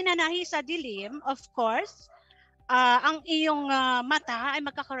ikaw ay nanahi sa dilim, of course, ang iyong mata ay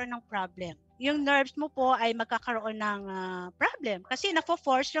magkakaroon ng problem. Yung nerves mo po ay magkakaroon ng problem kasi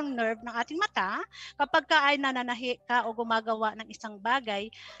nafo-force yung nerve ng ating mata kapag ka ay nananahi ka o gumagawa ng isang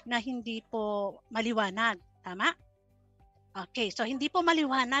bagay na hindi po maliwanag. Tama? Okay, so hindi po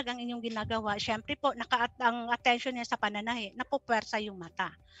maliwanag ang inyong ginagawa. Siyempre po, ang attention niya sa pananahi, napupwersa yung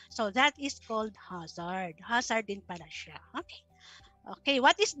mata. So that is called hazard. Hazard din pala siya. Okay. Okay,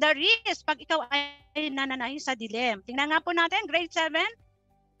 what is the risk pag ikaw ay nananahi sa dilim? Tingnan nga po natin, grade 7.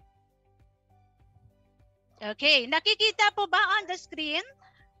 Okay, nakikita po ba on the screen?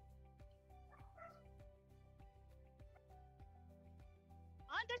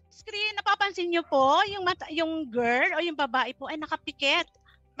 On the screen, napapansin niyo po, yung girl o yung babae po ay nakapikit,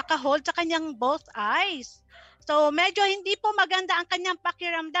 nakahold sa kanyang both eyes. So, medyo hindi po maganda ang kanyang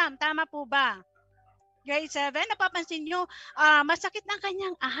pakiramdam. Tama po ba? Grade 7, napapansin niyo, masakit na ang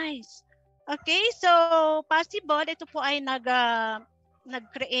kanyang eyes. Okay, so possible ito po ay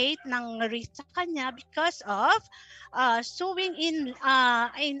nag-create ng risk sa kanya because of sewing in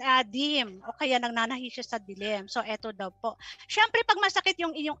dim o kaya nagnanahi siya sa dilim. So eto daw po. Siyempre pag masakit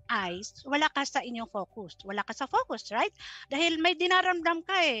yung iyong eyes, wala ka sa inyong focus. Wala ka sa focus, right? Dahil may dinaramdam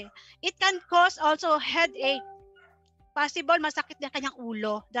ka eh. It can cause also headache. Possible masakit din ang kanyang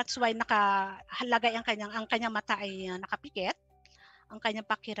ulo. That's why nakahalagay ang kanyang mata ay nakapikit. Ang kanyang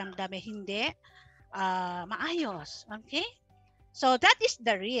pakiramdam ay hindi maayos. Okay? So that is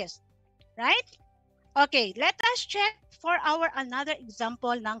the risk, right? Okay, let us check for our another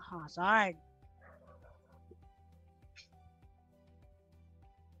example ng hazard.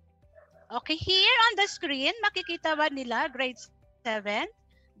 Okay, here on the screen, makikita ba nila grade 7?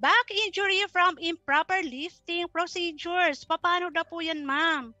 Back injury from improper lifting procedures. Paano na po yan,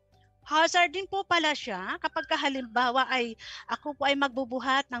 ma'am? Hazard din po pala siya kapag halimbawa ay ako po ay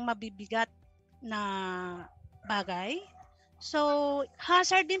magbubuhat ng mabibigat na bagay. So,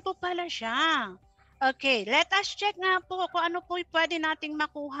 hazard din po pala siya. Okay, let us check nga po kung ano po pwede nating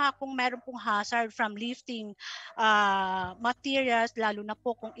makuha kung meron pong hazard from lifting materials, lalo na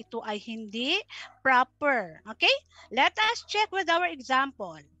po kung ito ay hindi proper. Okay, let us check with our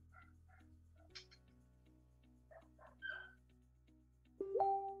example.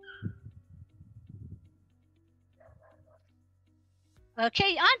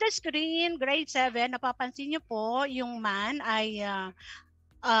 Okay, on the screen, grade 7, napapansin niyo po, yung man ay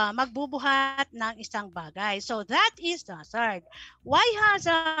magbubuhat ng isang bagay. So that is hazard. Why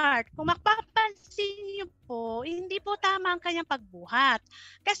hazard? Kung mapapansin niyo po, hindi po tama ang kanyang pagbuhat.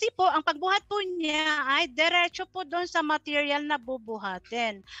 Kasi po, ang pagbuhat po niya ay diretso po doon sa material na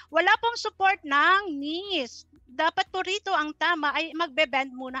bubuhatin. Wala pong support ng knees. Dapat po rito ang tama ay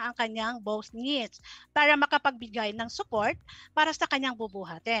magbe-bend muna ang kanyang both knees para makapagbigay ng support para sa kanyang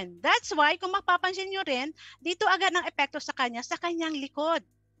bubuhatin. That's why kung mapapansin nyo rin, dito agad ang epekto sa kanyang likod.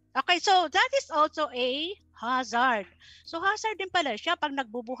 Okay, so that is also a hazard. So hazard din pala siya pag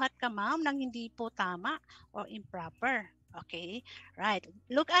nagbubuhat ka, ma'am, ng hindi po tama o improper. Okay, right.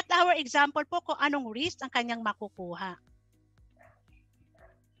 Look at our example po kung anong risk ang kanyang makukuha.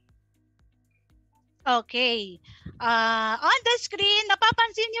 Okay. On the screen,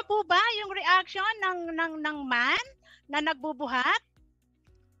 napapansin niyo po ba yung reaction ng man na nagbubuhat?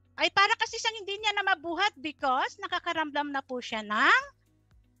 Ay para kasi siyang hindi niya na mabuhat because nakakaramdam na po siya ng...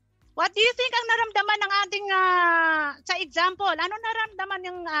 What do you think ang naramdaman ng ating, sa example, ano naramdaman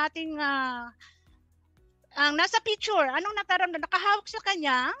ng ating Ang nasa picture, anong nakaramdam? Nakahawak sa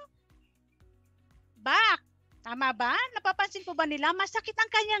kanyang back. Tama ba? Napapansin po ba nila? Masakit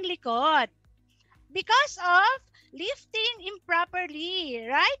ang kanyang likod. Because of lifting improperly,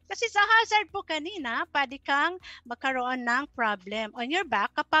 right? Kasi sa hazard po kanina, pwede kang magkaroon ng problem on your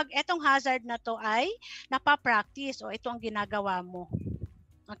back kapag etong hazard na to ay napapractice o ito ang ginagawa mo.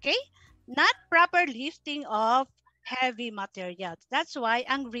 Okay? Not proper lifting of heavy materials. That's why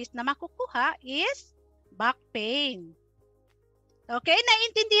ang risk na makukuha is back pain. Okay,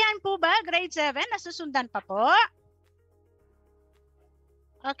 naintindihan po ba grade 7? Nasusundan pa po?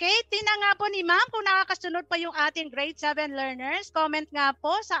 Okay, tingnan nga po ni ma'am kung nakakasunod pa yung ating grade 7 learners. Comment nga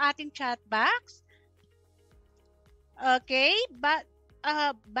po sa ating chat box. Okay,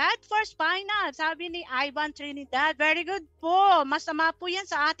 bad for spinal, sabi ni Ivan Trinidad. Very good po. Masama po yan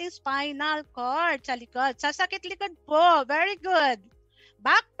sa ating spinal cord sa likod. Sasakit likod po. Very good.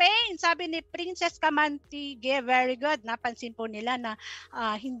 Back pain, sabi ni Princess Kamantige. Very good. Napansin po nila na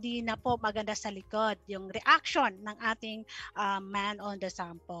hindi na po maganda sa likod yung reaction ng ating man on the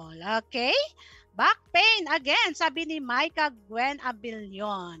sample. Okay? Back pain, again, sabi ni Micah Gwen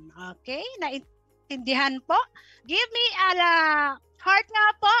Abilion. Okay? Naintindihan po? Give me a heart nga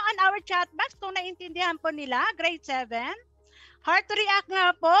po on our chat box kung naintindihan po nila, grade 7. Heart to react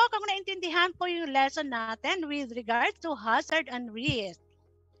nga po kung naintindihan po yung lesson natin with regards to hazard and risk.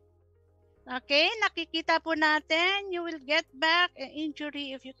 Okay, nakikita po natin, you will get back an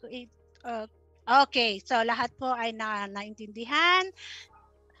injury if you okay, so lahat po ay naintindihan.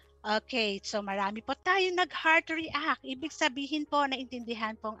 Okay, so marami po tayong nag-heart react. Ibig sabihin po,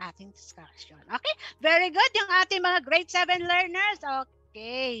 naintindihan po ang ating discussion. Okay, very good yung ating mga grade 7 learners.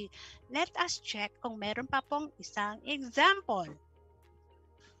 Okay, let us check kung meron pa pong isang example.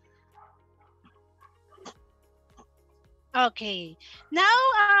 Okay, now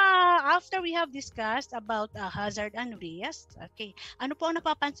after we have discussed about hazard and risk, okay, ano po ang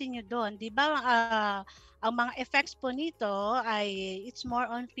napapansin nyo doon? Di ba ang mga effects po nito ay it's more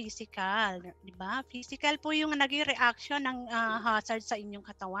on physical, di ba? Physical po yung naging reaction ng hazard sa inyong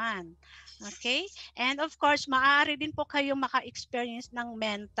katawan. Okay? And of course, maaari din po kayong maka-experience ng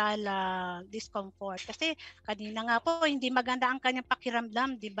mental discomfort. Kasi kanina nga po, hindi maganda ang kanyang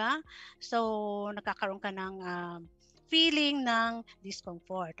pakiramdam, di ba? So, nakakaroon ka ng feeling ng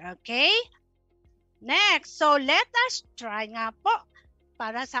discomfort. Okay? Next, so let us try nga po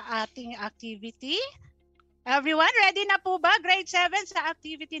para sa ating activity. Everyone, ready na po ba? Grade 7 sa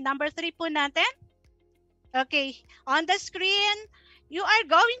activity number 3 po natin? Okay, on the screen, you are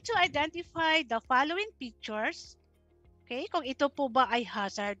going to identify the following pictures. Okay, kung ito po ba ay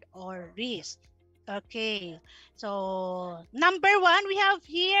hazard or risk. Okay, so number 1, we have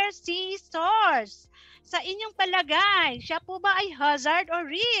here scissors. Sa inyong palagay, siya po ba ay hazard or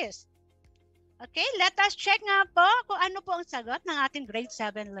risk? Okay, let us check nga po kung ano po ang sagot ng ating grade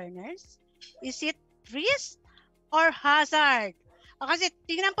 7 learners. Is it risk or hazard? O kasi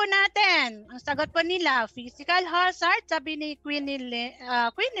tingnan po natin, ang sagot po nila, physical hazard, sabi ni Queenie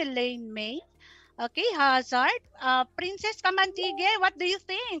Lane May. Okay, hazard. Princess Kamantige, what do you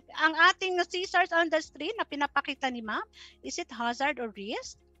think? Ang ating scissors on the screen na pinapakita ni ma'am, is it hazard or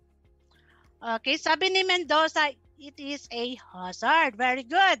risk? Okay, sabi ni Mendoza, it is a hazard. Very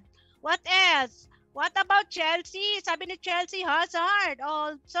good. What else? What about Chelsea? Sabi ni Chelsea, hazard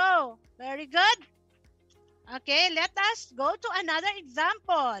also. Very good. Okay, let us go to another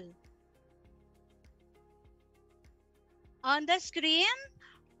example. On the screen,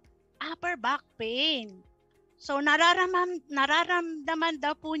 upper back pain. So, nararamdaman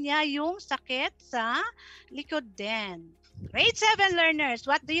daw po niya yung sakit sa likod din. Grade 7 learners,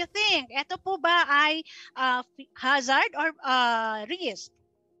 what do you think? Ito po ba ay hazard or risk?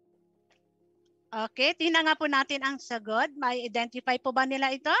 Okay, tingnan nga po natin ang sagot. May identify po ba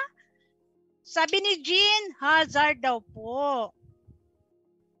nila ito? Sabi ni Jean, hazard daw po.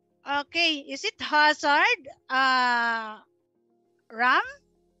 Okay, is it hazard? Ram?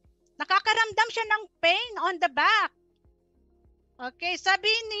 Nakakaramdam siya ng pain on the back. Okay,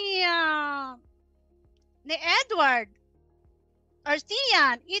 sabi ni Edward, or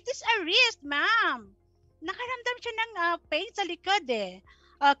Sian, it is a risk, ma'am. Nakaramdam siya ng pain sa likod eh.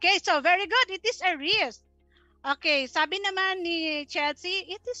 Okay, so very good. It is a risk. Okay, sabi naman ni Chelsea,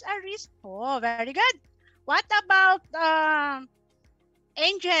 it is a risk po. Very good. What about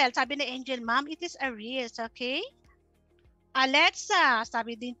Angel? Sabi ni Angel, ma'am, it is a risk. Okay. Alexa,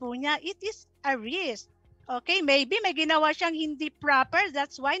 sabi din po niya, it is a risk. Okay, maybe may ginawa siyang hindi proper.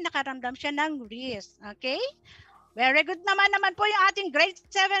 That's why nakaramdam siya ng risk. Okay. Very good naman po yung ating grade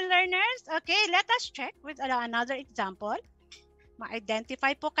 7 learners. Okay, let us check with another example.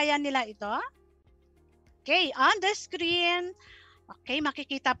 Ma-identify po kaya nila ito? Okay, on the screen, okay,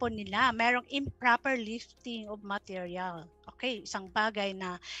 makikita po nila merong improper lifting of material. Okay, isang bagay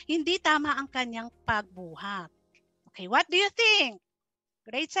na hindi tama ang kanyang pagbuhat. Okay, what do you think?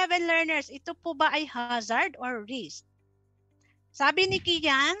 Grade 7 learners, ito po ba ay hazard or risk? Sabi ni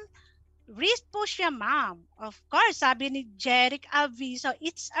Kian, risk po siya, ma'am. Of course, sabi ni Jeric Aviso,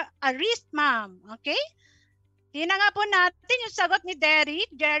 it's a risk, ma'am. Okay? Tingnan nga po natin yung sagot ni Derek,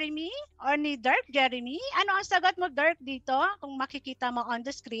 Jeremy, or ni Dirk, Jeremy. Ano ang sagot mo, Dirk, dito? Kung makikita mo on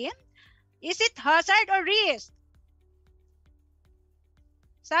the screen. Is it hazard or risk?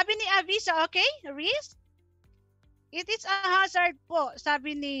 Sabi ni Aviso, okay, risk? It is a hazard po,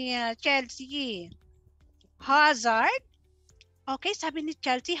 sabi ni Chelsea. Hazard? Okay, sabi ni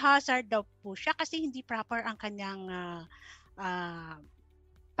Chelsea, hazard daw po siya kasi hindi proper ang kanyang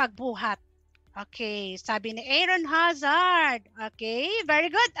pagbuhat. Okay, sabi ni Aaron, hazard. Okay,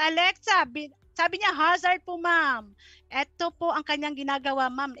 very good. Alexa, sabi niya, hazard po, ma'am. Ito po ang kanyang ginagawa,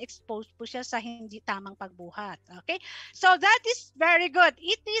 ma'am. Exposed po siya sa hindi tamang pagbuhat. Okay, so that is very good.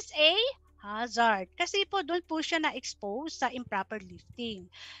 It is a hazard. Kasi po doon po siya na-expose sa improper lifting.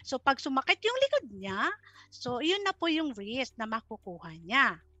 So pag sumakit yung likod niya, so yun na po yung risk na makukuha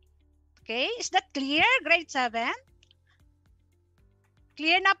niya. Okay, is that clear? Grade 7?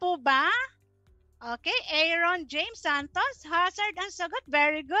 Clear na po ba? Okay, Aaron James Santos, hazard ang sagot.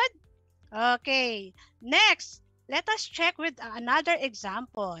 Very good. Okay, next, let us check with another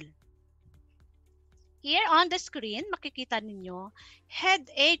example. Here on the screen, makikita ninyo,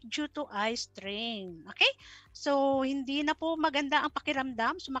 headache due to eye strain. Okay, so hindi na po maganda ang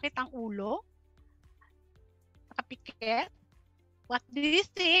pakiramdam, sumakit ang ulo, nakapikit. What do you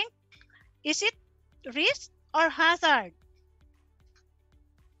think? Is it risk or hazard?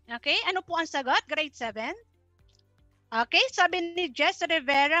 Okay, ano po ang sagot? Grade 7? Okay, sabi ni Jess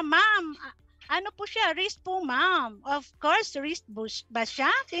Rivera, ma'am, ano po siya? Risk po, ma'am. Of course, risk ba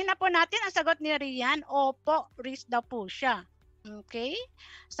siya? Tingnan po natin ang sagot ni Rian. Opo, risk daw po siya. Okay,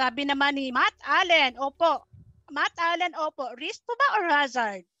 sabi naman ni Matt Allen, opo. Matt Allen, opo. Risk po ba or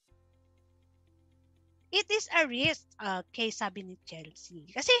hazard? It is a risk. Okay, sabi ni Chelsea.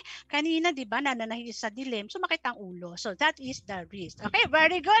 Kasi kanina, di ba, nananahi sa dilim, sumakit ang ulo. So that is the risk. Okay,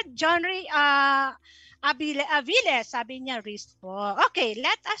 very good. John Avile, sabi niya risk po. Okay,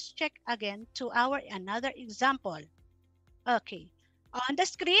 let us check again to our another example. Okay. On the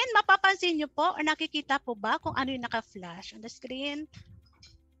screen, mapapansin niyo po or nakikita po ba kung ano yung naka-flash on the screen?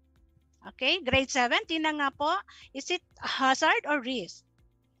 Okay, grade 7, tingnan nga po. Is it hazard or risk?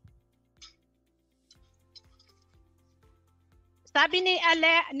 Sabi ni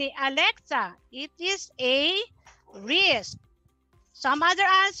Alexa, it is a risk. Some other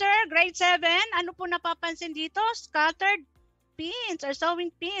answer, grade 7, ano po napapansin dito? Scattered pins or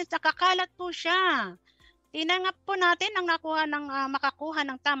sewing pins, nakakalat po siya. Tingnan nga po natin ang makakuha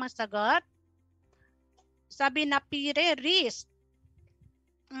ng tamang sagot. Sabi na Pire, risk.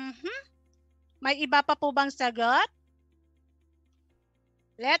 May iba pa po bang sagot?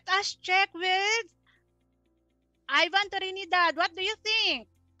 Let us check with Ivan Trinidad. What do you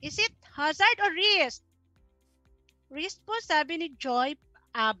think? Is it hazard or risk? Risk po, sabi ni Joy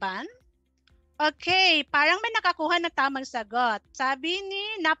Aban. Okay, parang may nakakuha na tamang sagot. Sabi ni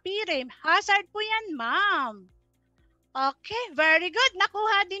Napire, hazard po yan, ma'am. Okay, very good.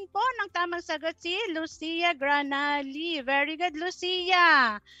 Nakuha din po ng tamang sagot si Lucia Granali. Very good,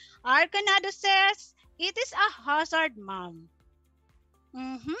 Lucia. Arcanado says, it is a hazard, ma'am.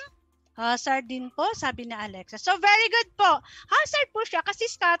 Hazard din po, sabi na Alexa. So, very good po. Hazard po siya kasi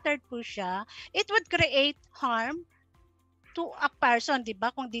scattered po siya. It would create harm to a person, di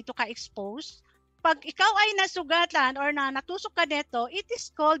ba? Kung dito ka exposed. Pag ikaw ay nasugatan or natusok ka nito, it is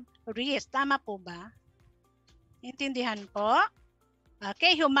called risk. Tama po ba? Intindihan po?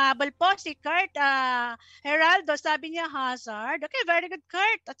 Okay, humabol po si Kurt Heraldo. Sabi niya hazard. Okay, very good,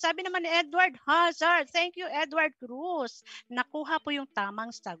 Kurt. At sabi naman ni Edward, hazard. Thank you, Edward Cruz. Nakuha po yung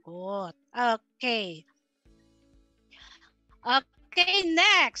tamang sagot. Okay. Okay,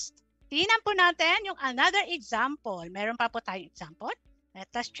 next. Tingnan po natin yung another example. Meron pa po tayong example.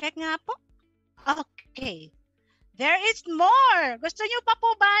 Let us check nga po. Okay. There is more. Gusto niyo pa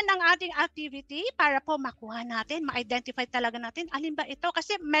po ba ng ating activity para po makuha natin, ma-identify talaga natin alin ba ito?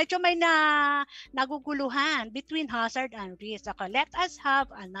 Kasi medyo may naguguluhan between hazard and risk. Okay, let us have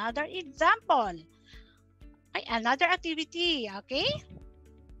another example. Okay, another activity. Okay?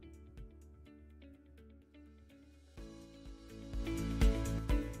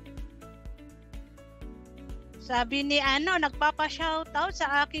 Sabi ni nagpapa-shoutout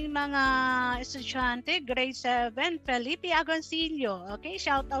sa aking mga estudyante, grade 7, Felipe Agoncillo. Okay,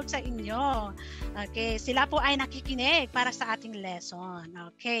 shoutout sa inyo. Okay, sila po ay nakikinig para sa ating lesson.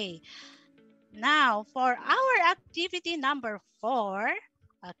 Okay. Now, for our activity number 4,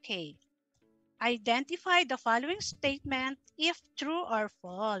 okay. Identify the following statement if true or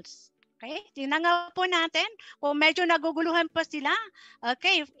false. Okay, tingnan nga po natin kung medyo naguguluhan pa sila.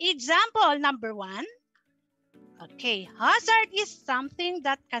 Okay, example number 1. Okay, hazard is something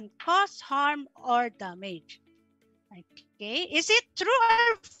that can cause harm or damage. Okay, is it true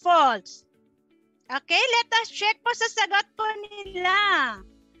or false? Okay, let us check po sa sagot po nila.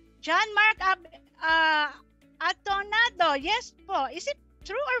 John Mark Atonado, yes po. Is it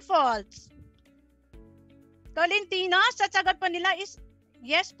true or false? Tolentino, sa sagot po nila is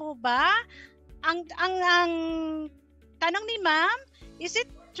yes po ba? Ang tanong ni ma'am, is it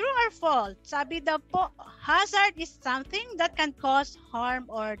true or false? Sabi daw po, hazard is something that can cause harm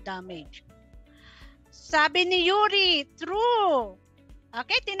or damage. Sabi ni Yuri, true.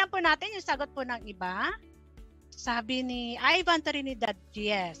 Okay, tingnan po natin yung sagot po ng iba. Sabi ni Ivan Trinidad,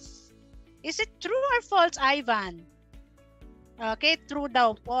 yes. Is it true or false, Ivan? Okay, true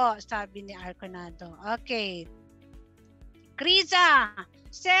daw po, sabi ni Arconado. Okay. Kriza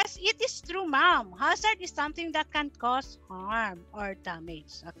says, it is true, ma'am. Hazard is something that can cause harm or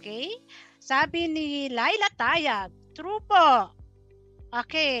damage. Okay? Sabi ni Laila Tayag, true po.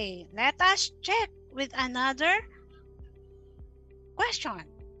 Okay, let us check with another question.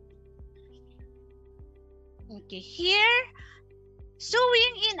 Okay, here,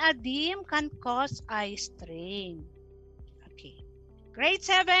 sewing in a dim can cause eye strain. Okay. Grade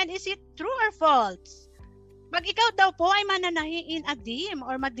 7, is it true or false? Pag ikaw daw po ay mananahi in a dim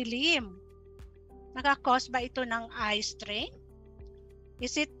or madilim, nakakause ba ito ng eye strain?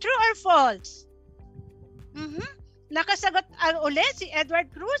 Is it true or false? Nakasagot ulit si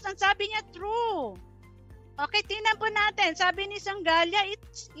Edward Cruz. Ang sabi niya true. Okay, tingnan po natin. Sabi ni Sanggalia,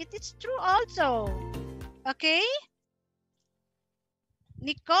 it is true also. Okay?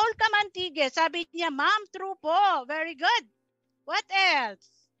 Nicole Camantigue, sabi niya, ma'am, true po. Very good. What else?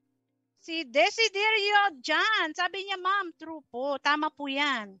 Si Desiderio Jan, sabi niya, ma'am, true po. Tama po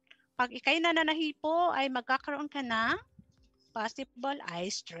yan. Pag ikay nananahi po, ay magkakaroon ka ng possible eye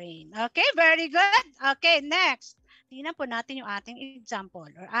strain. Okay, very good. Okay, next. Tingnan po natin yung ating example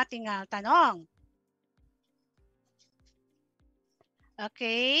or ating tanong.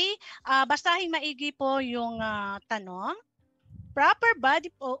 Okay, basahin maigi po yung tanong. Proper body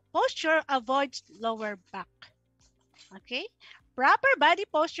posture avoids lower back. Okay? Proper body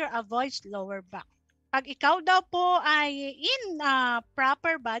posture avoids lower back. Pag ikaw daw po ay in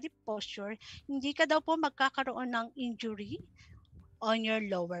proper body posture, hindi ka daw po magkakaroon ng injury on your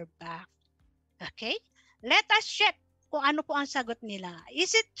lower back. Okay? Let us check kung ano po ang sagot nila.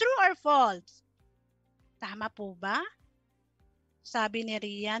 Is it true or false? Tama po ba? Sabi ni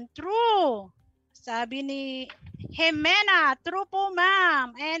Rian, true. Sabi ni Jimena, true po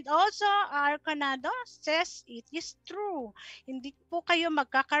ma'am. And also, Arconado says it is true. Hindi po kayo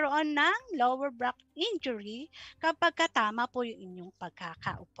magkakaroon ng lower back injury kapag katama po yung inyong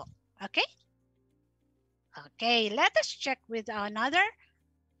pagkakaupo. Okay? Okay, let us check with another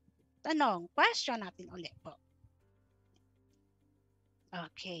tanong. Question natin ulit po.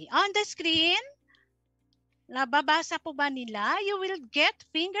 Okay, on the screen, nababasa po ba nila? You will get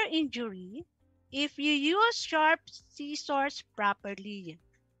finger injury if you use sharp scissors properly.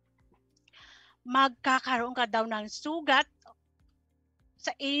 Magkakaroon ka daw ng sugat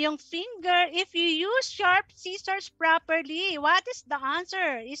sa iyong finger if you use sharp scissors properly. What is the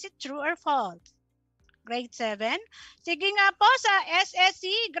answer? Is it true or false? Grade 7. Sige nga po sa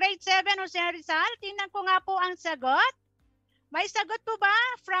SSC, grade 7, Jose Rizal. Tingnan ko nga po ang sagot. May sagot po ba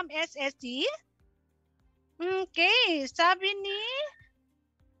from SSC? Okay, sabi ni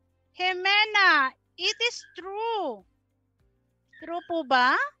Jimena, it is true. True po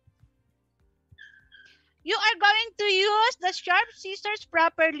ba? You are going to use the sharp scissors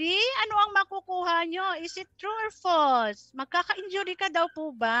properly. Ano ang makukuha nyo? Is it true or false? Magkaka-injury ka daw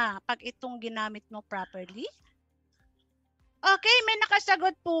po ba pag itong ginamit mo properly? Okay, may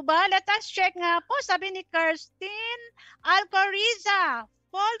nakasagot po ba? Let us check nga po. Sabi ni Kirsten Alcoriza,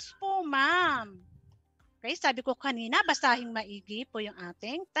 false po ma'am. Okay, sabi ko kanina, basahin maigi po yung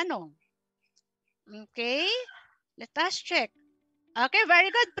ating tanong. Okay, let us check. Okay, very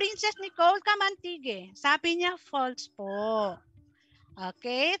good. Princess Nicole Camantigue. Sabi niya, false po.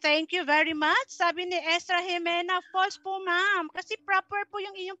 Okay, thank you very much. Sabi ni Ezra Jimena, false po ma'am. Kasi proper po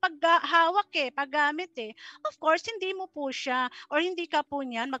yung inyong paghawak paggamit Of course, hindi mo po siya or hindi ka po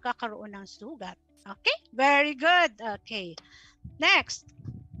niyan magkakaroon ng sugat. Okay, very good. Okay, next.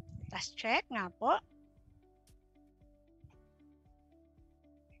 Let's check nga po.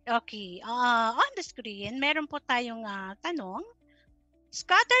 Okay, on the screen, meron po tayong tanong.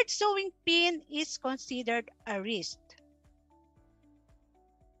 Scattered sewing pin is considered a wrist.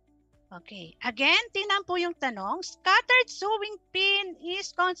 Okay, again, tingnan po yung tanong. Scattered sewing pin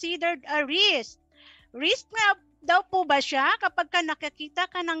is considered a wrist. Wrist nga daw po ba siya kapag nakakita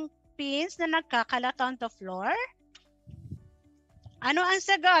ka ng pins na nagkakalat on the floor? Ano ang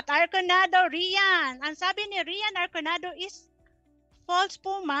sagot? Arconado, Rian. Ang sabi ni Rian Arconado is false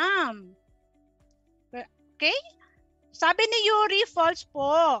po, ma'am. Okay? Sabi ni Yuri, false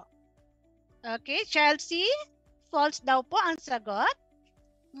po. Okay, Chelsea, false daw po ang sagot.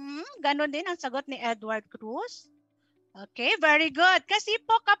 Ganon din ang sagot ni Edward Cruz. Okay, very good. Kasi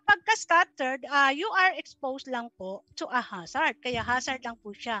po kapag ka-scattered, you are exposed lang po to a hazard. Kaya hazard lang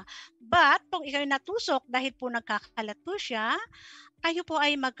po siya. But kung ikaw natusok dahil po nagkakalat po siya, kayo po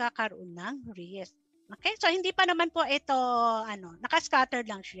ay magkakaroon ng risk. Okay, so hindi pa naman po ito, naka-scattered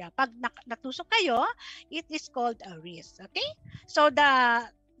lang siya. Pag natusok kayo, it is called a risk. Okay, so the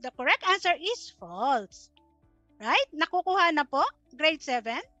correct answer is false. Right? Nakukuha na po? Grade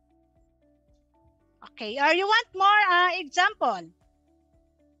 7? Okay, or you want more example?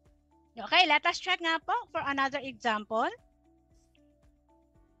 Okay, let us check nga po for another example.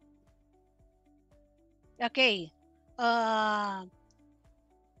 Okay.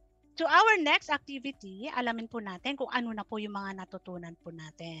 To our next activity, alamin po natin kung ano na po yung mga natutunan po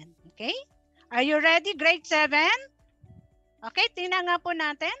natin. Okay? Are you ready, grade 7? Okay, tingnan nga po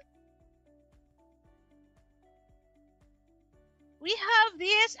natin. We have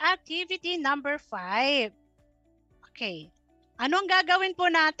this activity number 5. Okay. Anong gagawin po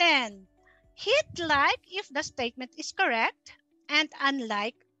natin? Hit like if the statement is correct and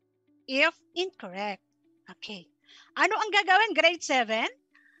unlike if incorrect. Okay. Ano ang gagawin, grade 7?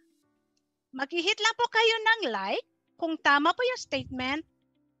 Mag-hit lang po kayo ng like kung tama po yung statement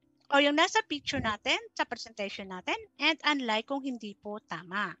o yung nasa picture natin, sa presentation natin, and unlike kung hindi po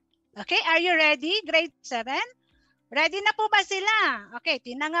tama. Okay, are you ready, grade 7? Ready na po ba sila? Okay,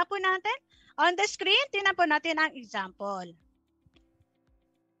 tingnan nga po natin. On the screen, tingnan po natin ang example.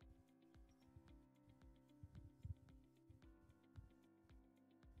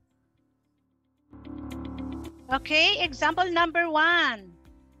 Okay, example number 1.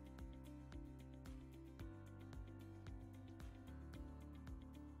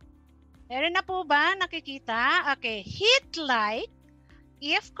 Meron na po ba nakikita? Okay, hit like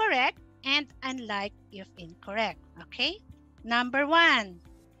if correct and unlike if incorrect. Okay, number 1.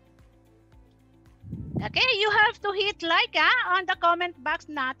 Okay, you have to hit like on the comment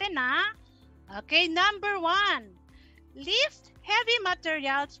box natin Okay, number 1. Lift heavy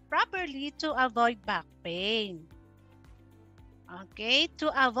materials properly to avoid back pain. Okay,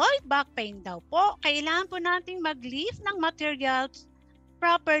 to avoid back pain daw po, kailangan po nating mag-lift ng materials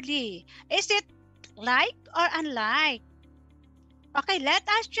properly. Is it like or unlike? Okay, let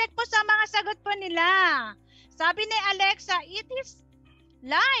us check po sa mga sagot po nila. Sabi ni Alexa, it is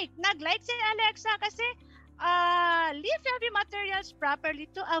like. Nag-like si Alexa kasi lift heavy materials properly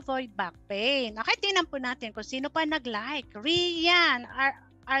to avoid back pain. Okay, tingnan po natin kung sino pa nag-like. Rian,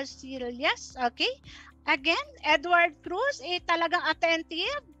 Arcelius, okay. Again, Edward Cruz, talagang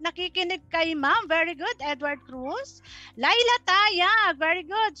attentive. Nakikinig kay ma'am. Very good, Edward Cruz. Laila Tayag, very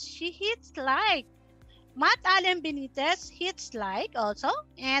good. She hits like. Matt Allen Benitez hits like also.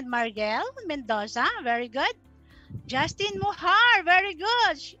 And Mariel Mendoza, very good. Justin Muhar, very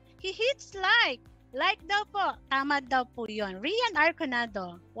good. He hits like. Like daw po. Tama daw po yun. Rian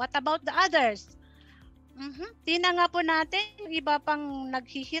Arconado. What about the others? Tina nga po natin yung iba pang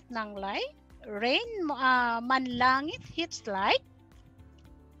nag-hit ng like. Rain Manlangit hits like.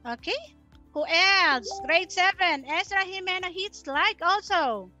 Okay. Who else? Grade 7. Ezra Jimena hits like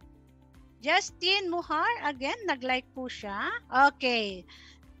also. Justin Muhar, again, nag-like po siya. Okay.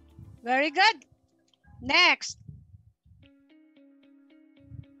 Very good. Next.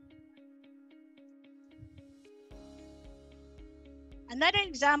 Another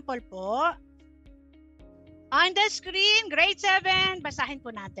example po. On the screen, grade 7, basahin po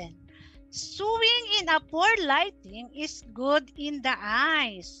natin. Sewing in a poor lighting is good in the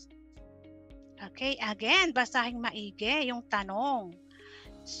eyes. Okay, again, basahin maigi yung tanong.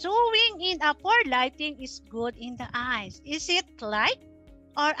 Sewing in a poor lighting is good in the eyes. Is it like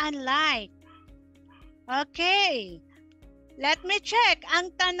or unlike? Okay. Let me check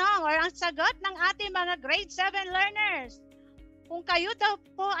ang tanong or ang sagot ng ating mga grade 7 learners. Kung kayo daw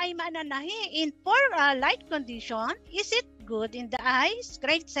po ay mananahi in poor light condition, is it good in the eyes?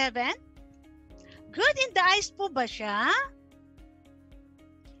 Grade 7? Good in the eyes po ba siya?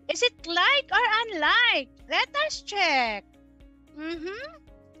 Is it like or unlike? Let us check.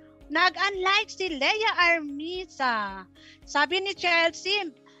 Nag-unlike si Leia Armisa. Sabi ni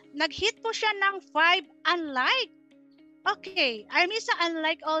Chelsea, nag-hit po siya ng 5 unlike. Okay, Armisa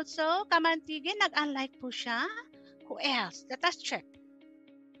unlike also. Kamantigin, nag-unlike po siya. Who else? Let us check.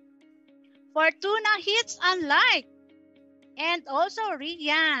 Fortuna hits unlike. And also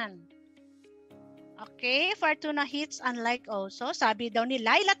Rian. Okay, Fortuna hits unlike also. Sabi daw ni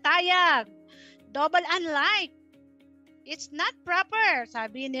Laila Tayag. Double unlike. It's not proper.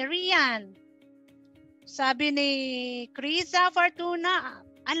 Sabi ni Rian. Sabi ni Krisa Fortuna.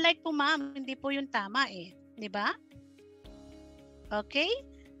 Unlike po ma'am, hindi po yung tama eh. Di ba? Okay?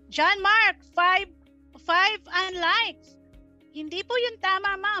 John Mark, 5 unlikes. Hindi po yung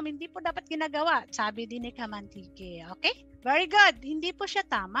tama, ma'am. Hindi po dapat ginagawa. Sabi din ni Kamantike. Okay? Very good. Hindi po siya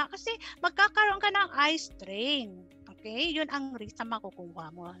tama kasi magkakaroon ka ng eye strain. Okay? Yun ang reason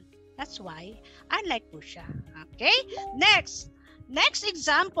makukuha mo. That's why unlike po siya. Okay? Next. Next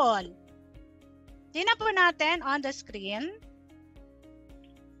example. Tingnan po natin on the screen.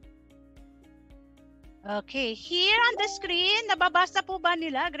 Okay, here on the screen, nababasa po ba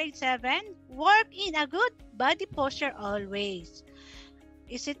nila, grade 7? Work in a good body posture always.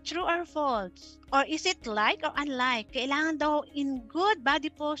 Is it true or false? Or is it like or unlike? Kailangan daw in good body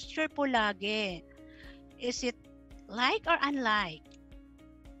posture po lagi. Is it like or unlike?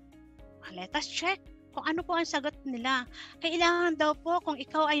 Let us check kung ano po ang sagot nila. Kailangan daw po kung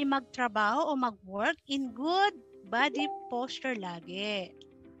ikaw ay magtrabaho o mag-work in good body posture lagi.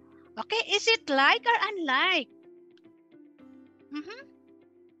 Okay, is it like or unlike?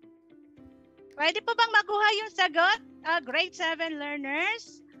 Pwede po bang makuha yung sagot, grade 7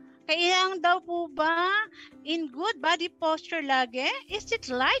 learners? Kailangan daw po ba in good body posture lagi? Is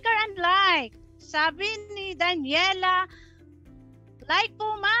it like or unlike? Sabi ni Daniela, like po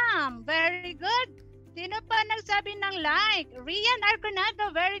ma'am. Very good. Sino pa nagsabi ng like? Rian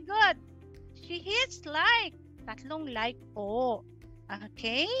Arconado, very good. She hits like. 3 like po.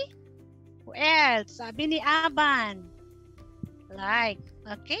 Okay? Who else? Sabi ni Aban. Like.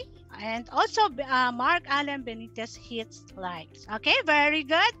 Okay? And also, Mark Allen Benitez hits likes. Okay? Very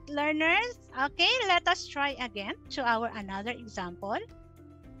good, learners. Okay? Let us try again to our another example.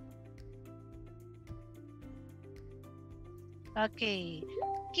 Okay.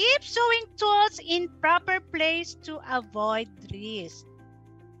 Keep sewing tools in proper place to avoid risk.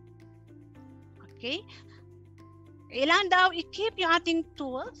 Okay? Kailangan daw i-keep yung ating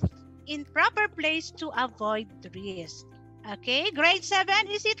tools in proper place to avoid risk. Okay, grade 7,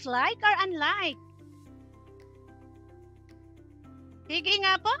 is it like or unlike? Sige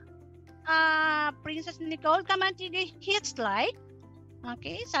nga po. Princess Nicole Kamantige hits like.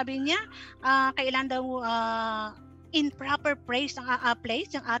 Okay, sabi niya, kailan daw in proper place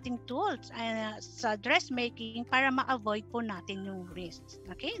yung ating tools sa dressmaking para ma-avoid po natin yung risks.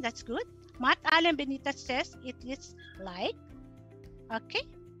 Okay, that's good. Matt Allen Benitez says it is like. Okay.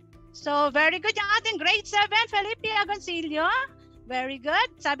 So, very good yung ating grade 7, Felipe Agoncillo. Very good.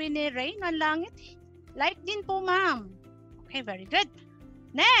 Sabi ni Rain Langit, like din po ma'am. Okay, very good.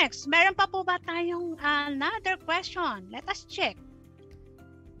 Next, meron pa po ba tayong another question? Let us check.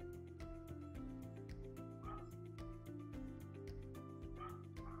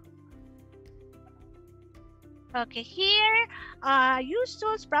 Okay, here, use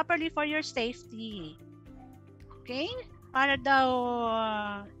tools properly for your safety. Okay, para daw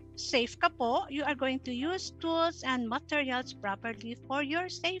safe ka po, you are going to use tools and materials properly for your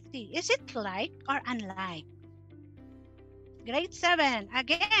safety. Is it like or unlike? Grade 7,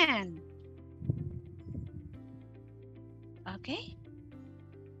 again. Okay.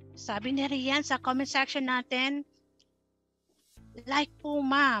 Sabi ni Rian sa comment section natin, like po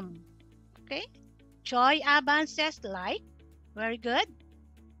ma'am. Okay. Joy Aban says like. Very good.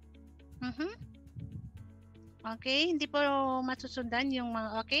 Okay, hindi po masusundan yung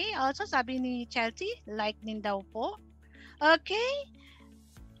mga, okay. Also, sabi ni Chelsea, like din daw po. Okay.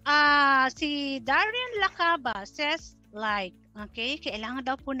 Si Darian Lacaba says like. Okay, kailangan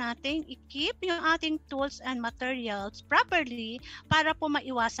daw po natin i-keep yung ating tools and materials properly para po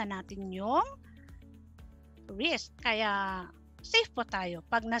maiwasan natin yung risk. Kaya, safe po tayo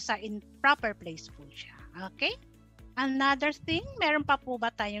pag nasa in proper place po siya. Okay? Another thing, meron pa po ba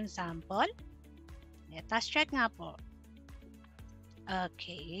tayong sample? Let us check nga po.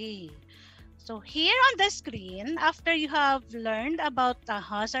 Okay. So here on the screen, after you have learned about the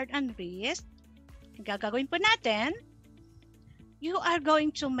hazard and risk, gagawin po natin, you are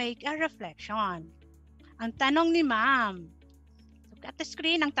going to make a reflection. Ang tanong ni ma'am, look at the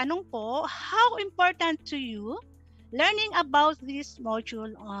screen, ang tanong po, how important to you learning about this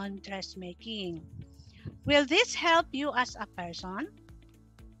module on dressmaking? Will this help you as a person?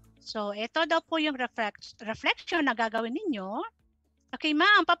 So ito daw po yung reflection na gagawin ninyo. Okay,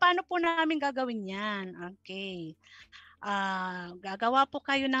 ma'am, paano po namin gagawin yan? Okay. Gagawa po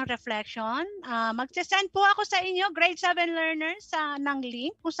kayo ng reflection. Mag-send po ako sa inyo, grade 7 learners, ng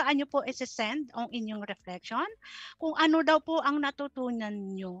link kung saan nyo po isi-send ang inyong reflection. Kung ano daw po ang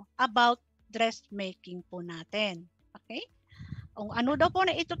natutunan nyo about dressmaking po natin. Okay? Kung ano daw po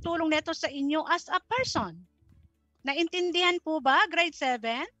na itutulong nito sa inyo as a person. Naintindihan po ba, grade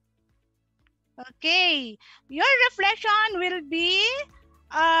 7? Okay, your reflection will be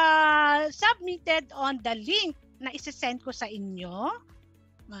submitted on the link na isi-send ko sa inyo.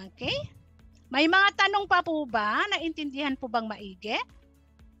 Okay? May mga tanong pa po ba? Naintindihan po bang maigi?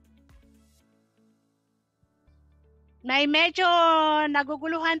 May medyo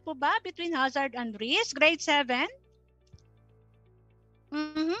naguguluhan po ba between hazard and risk? Grade 7?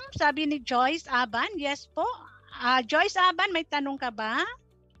 Sabi ni Joyce Aban, yes po. Joyce Aban, may tanong ka ba?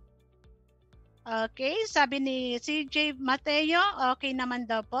 Okay, sabi ni CJ Mateo, okay naman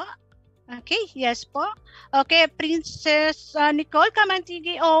daw po. Okay, yes po. Okay, Princess Nicole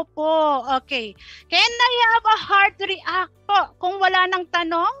Kamantigi, opo. Okay, can I have a heart react po? Kung wala nang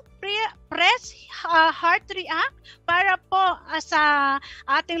tanong, press heart react para po sa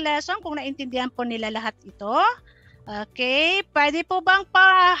ating lesson kung naintindihan po nila lahat ito. Okay, pwede po bang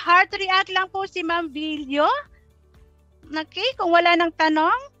pa heart react lang po si Ma'am Villo? Okay, kung wala nang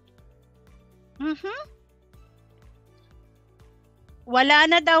tanong. Wala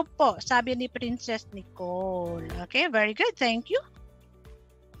na daw po, sabi ni Princess Nicole. Okay, very good. Thank you.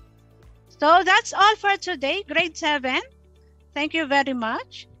 So that's all for today, grade 7. Thank you very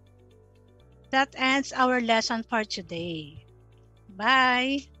much. That ends our lesson for today.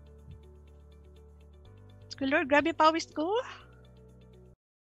 Bye. Lord, grabe pawis ko.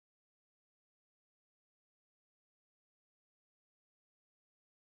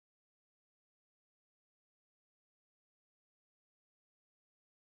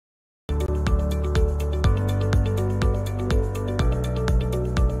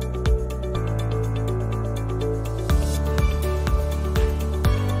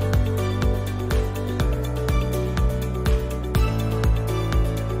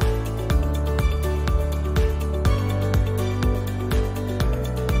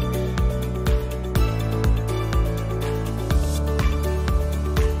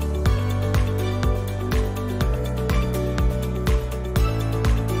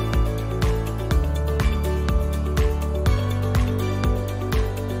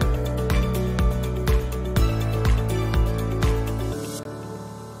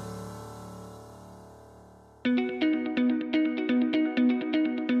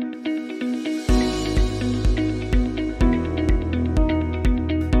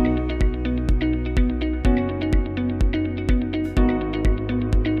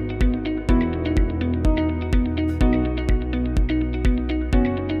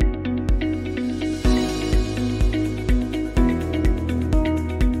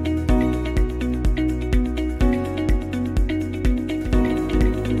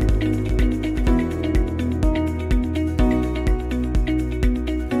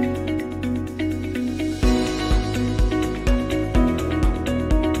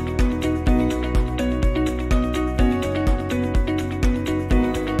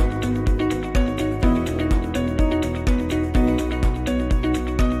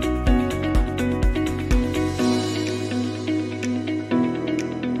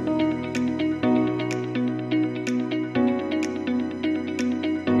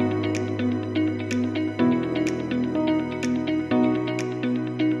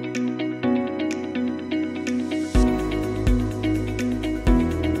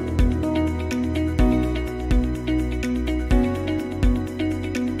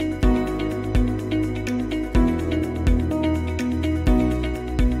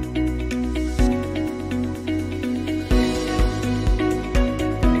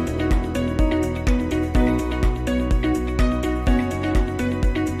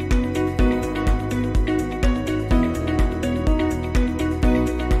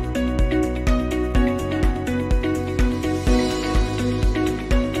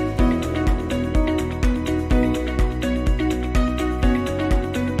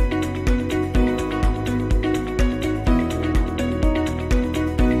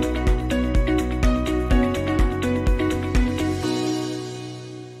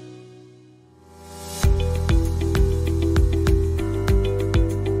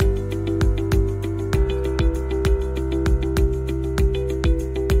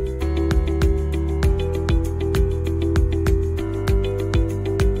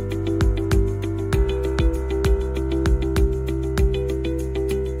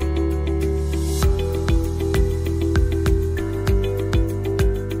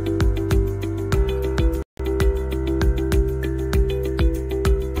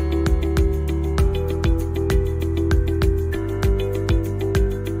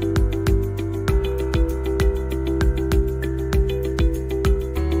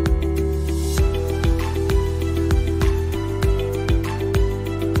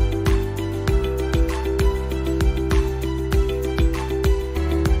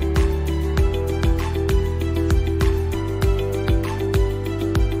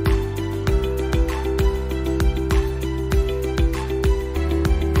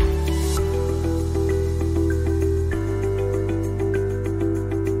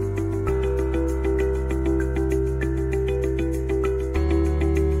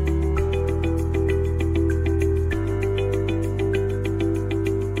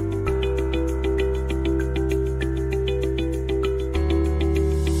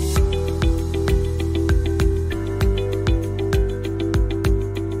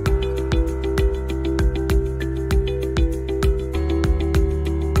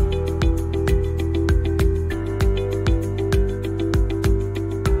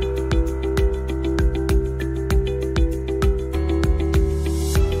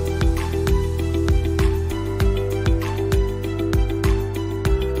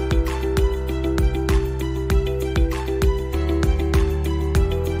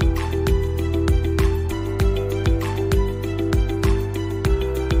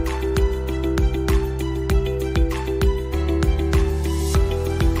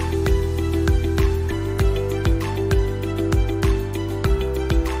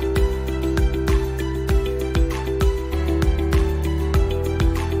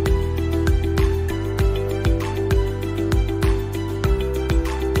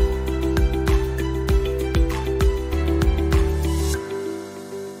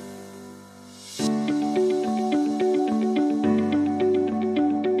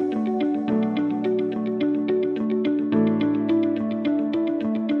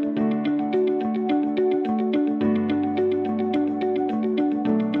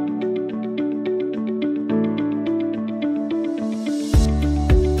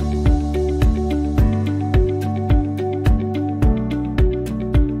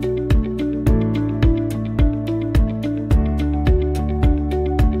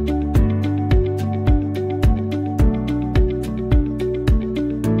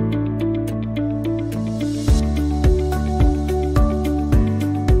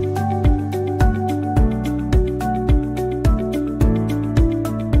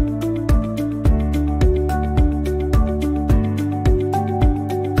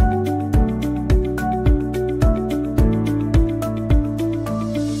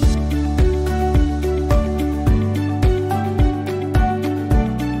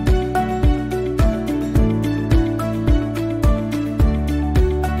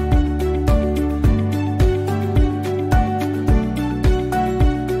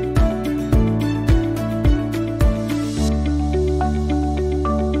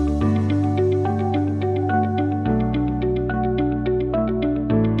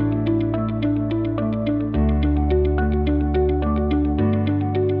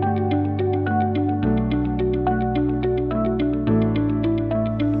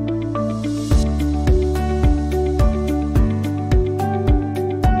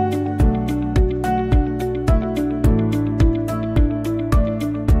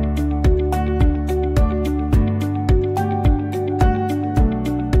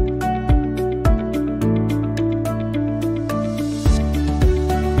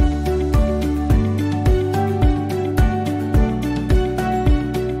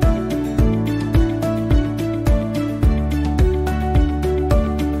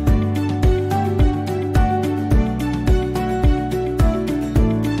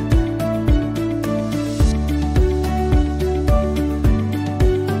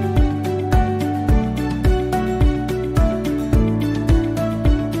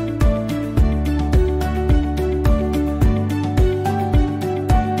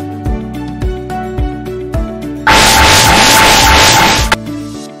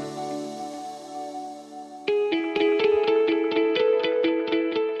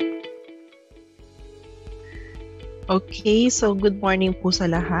 Okay, so good morning po sa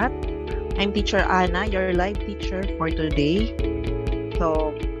lahat. I'm Teacher Ana, your live teacher for today.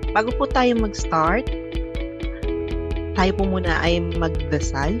 So, bago po tayo mag-start, tayo po muna ay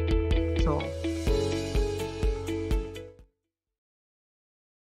magdasal. So,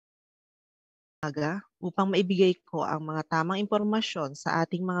 upang maibigay ko ang mga tamang impormasyon sa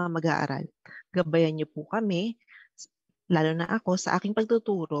ating mga mag-aaral. Gabayan niyo po kami, lalo na ako, sa aking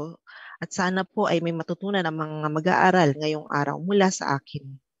pagtuturo at sana po ay may matutunan ang mga mag-aaral ngayong araw mula sa akin.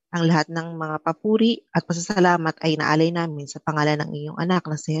 Ang lahat ng mga papuri at pasasalamat ay naalay namin sa pangalan ng iyong anak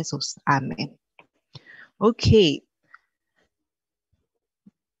na si Jesus. Amen. Okay.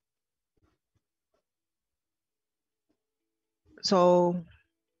 So,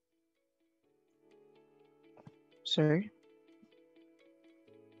 sir,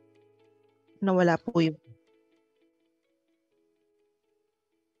 nawala po yung...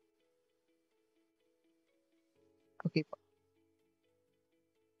 Okay po.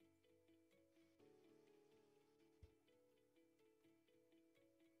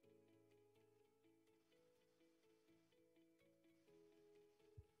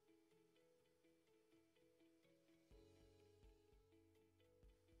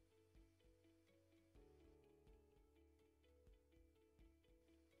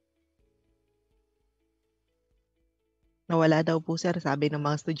 Nawala daw po, sir, sabi ng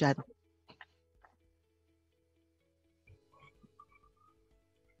mga estudyante.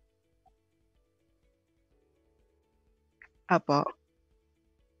 Apo.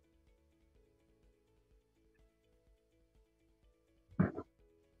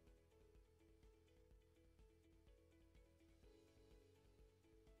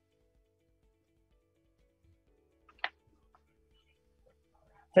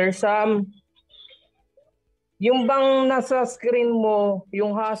 Sir Sam, yung bang nasa screen mo,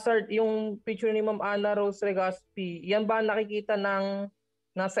 yung hazard, yung picture ni Ma'am Ana Rose Regaspi, yan ba nakikita ng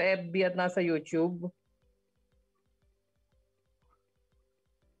nasa FB at nasa YouTube?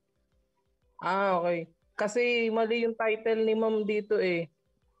 Okay. Kasi mali yung title ni Ma'am dito eh.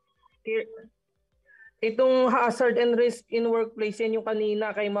 Itong hazard and risk in workplace, yan yung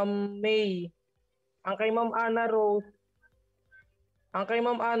kanina kay Ma'am May. Ang kay Ma'am Ana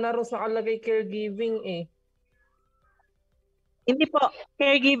Rose, nakalagay caregiving eh. Hindi po,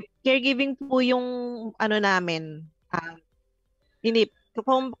 caregiving po yung ano namin. Hindi,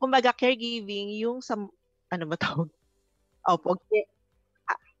 kumbaga caregiving yung sa, ano ba tawag? Opo,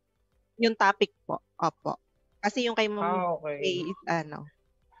 yung topic po. Opo. Kasi yung kay Ma'am Okay. is ano.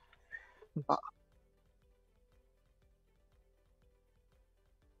 Opo.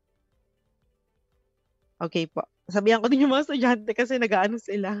 Okay po. Sabihan ko din yung mga estudyante kasi nag-aano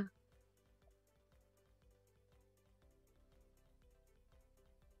sila.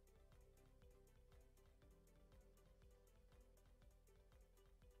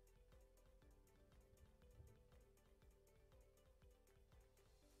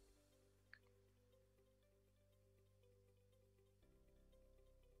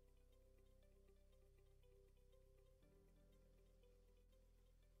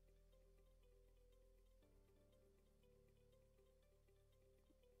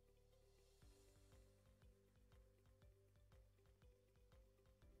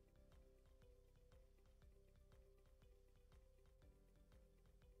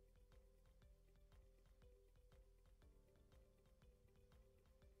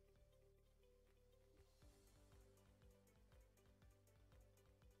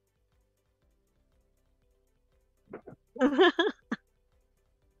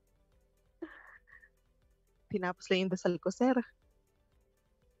 Tinapos lang yung dasal ko, sir.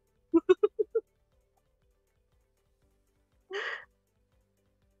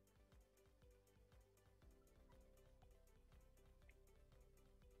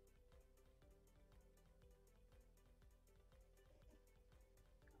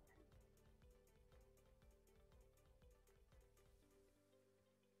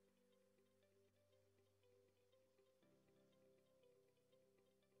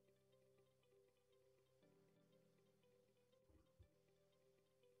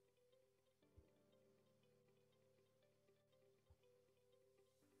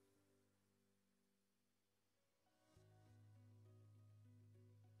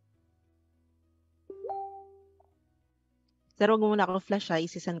 Sir, wag mo muna ako flash ha.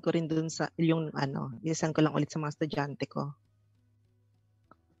 Isisan ko rin dun sa yung ano, isisan ko lang ulit sa mga estudyante ko.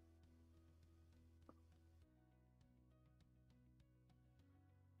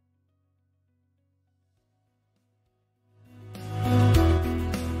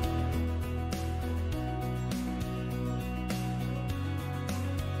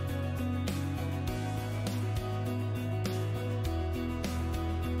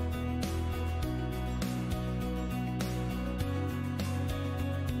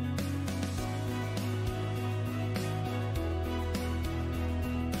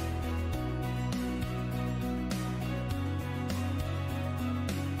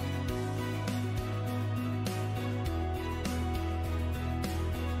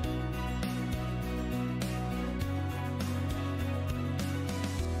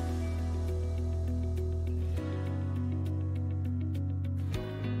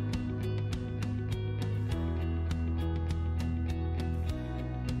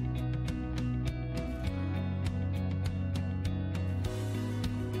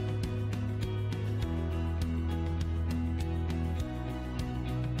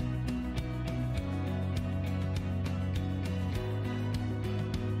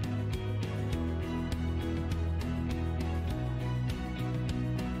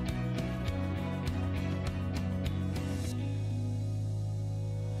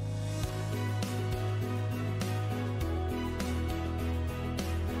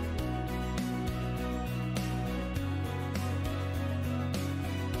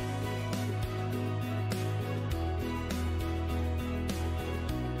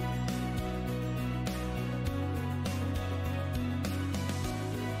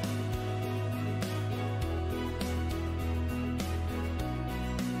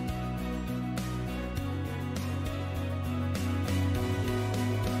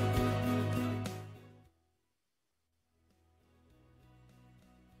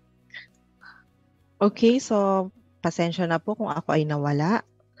 Okay, so pasensya na po kung ako ay nawala.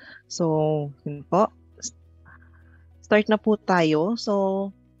 So, yun po. Start na po tayo. So,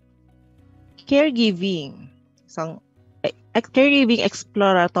 caregiving. So, caregiving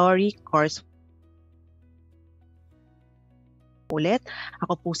exploratory course ulit.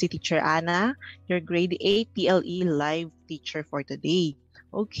 Ako po si Teacher Ana, your grade 8 PLE live teacher for today.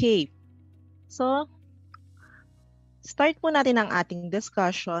 Okay. So, start po natin ang ating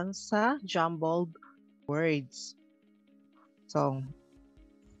discussion sa jumbled words. So,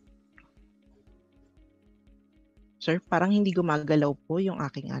 sir, parang hindi gumagalaw po yung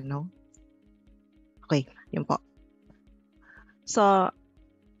aking ano. Okay, yun po. So,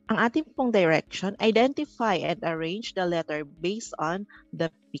 ang ating pong direction, identify and arrange the letter based on the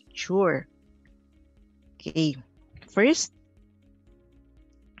picture. Okay, first,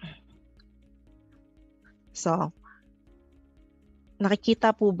 so,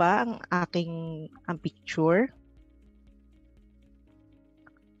 nakikita po ba ang ang picture?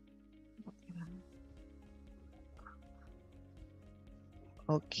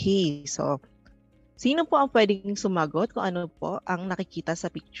 Okay, so, sino po ang pwedeng sumagot kung ano po ang nakikita sa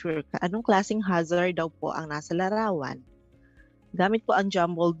picture? Anong klaseng hazard daw po ang nasa larawan? Gamit po ang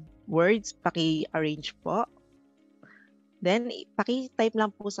jumbled words, paki-arrange po. Then, paki-type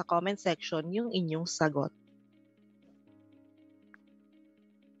lang po sa comment section yung inyong sagot.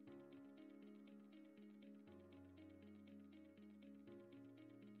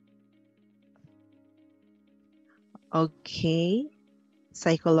 Okay.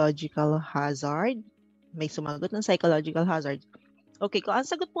 Psychological hazard. May sumagot ng psychological hazard. Okay, kung ang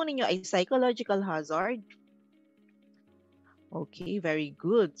sagot po ninyo ay psychological hazard, okay, very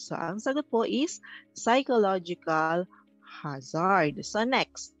good. So, ang sagot po is psychological hazard. So,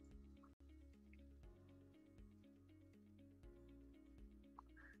 next.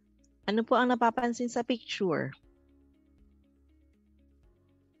 Ano po ang napapansin sa picture?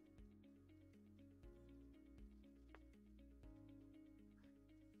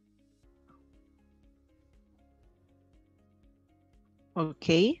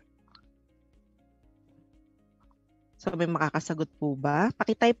 Okay. So, may makakasagot po ba?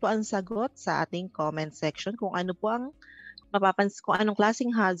 Pakitype po ang sagot sa ating comment section kung ano po ang mapapansin, kung anong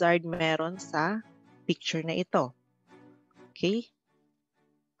klaseng hazard meron sa picture na ito. Okay?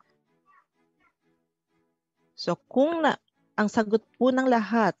 So, kung ang sagot po ng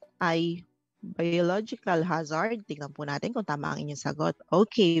lahat ay biological hazard, tingnan po natin kung tama ang inyong sagot.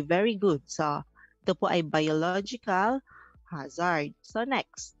 Okay, very good. So, ito po ay biological hazard. So,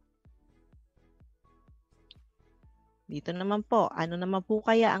 next. Dito naman po, ano naman po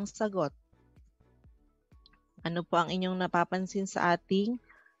kaya ang sagot? Ano po ang inyong napapansin sa ating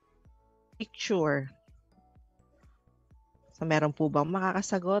picture? So, meron po bang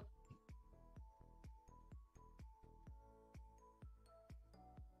makakasagot?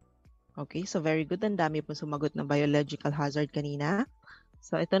 Okay, so very good. Ang dami po sumagot ng biological hazard kanina.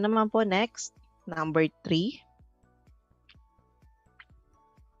 So, ito naman po next, number 3.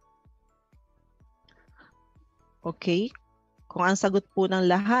 Okay, kung ang sagot po ng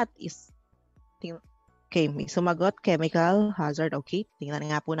lahat is, okay, may sumagot, chemical hazard. Okay, tingnan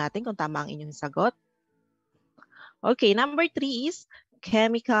nga po natin kung tama ang inyong sagot. Okay, number 3 is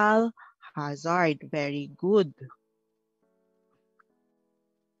chemical hazard. Very good.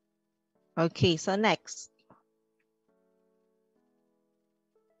 Okay, so next.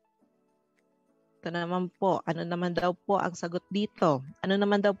 Ito naman po, ano naman daw po ang sagot dito? Ano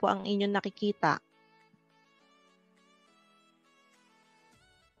naman daw po ang inyong nakikita?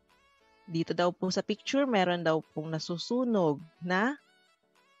 Dito daw po sa picture, meron daw pong nasusunog na,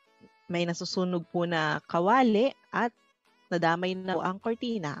 may nasusunog po na kawali at nadamay na po ang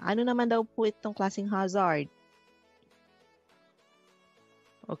kortina. Ano naman daw po itong klaseng hazard?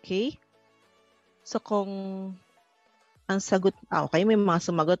 Okay? So kung ang sagot, okay, may mga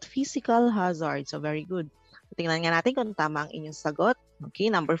sumagot, physical hazard. So very good. Tingnan nga natin kung tama ang inyong sagot.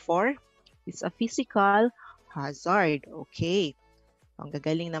 Okay, number 4 is a physical hazard. Okay. Ang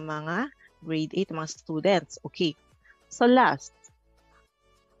gagaling ng mga grade 8 mga students. Okay. So last.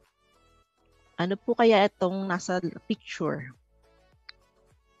 Ano po kaya itong nasa picture?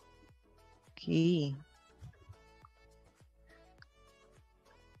 Okay.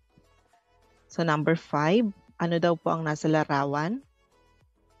 So number 5, ano daw po ang nasa larawan?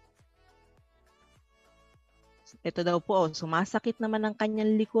 Ito daw po, sumasakit naman ang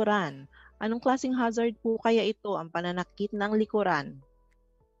kanyang likuran. Anong klaseng hazard po kaya ito, ang pananakit ng likuran?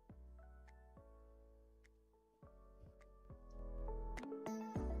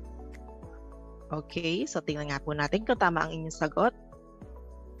 Okay, so tingnan nga po natin kung tama ang inyong sagot.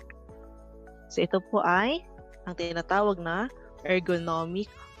 So ito po ay ang tinatawag na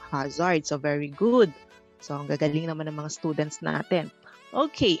ergonomic hazard. So very good. So ang gagaling naman ng mga students natin.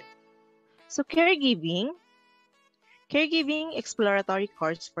 Okay. So caregiving exploratory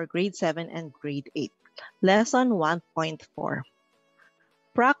course for grade 7 and grade 8. Lesson 1.4.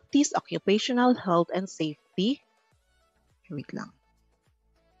 Practice occupational health and safety. Wait lang.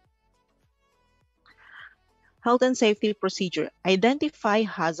 Health and safety procedure. Identify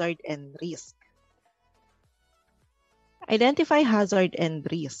hazard and risk. Identify hazard and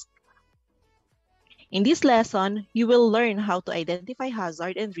risk. In this lesson, you will learn how to identify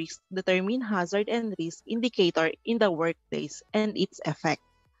hazard and risk, determine hazard and risk indicator in the workplace, and its effect.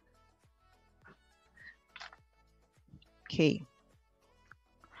 Okay.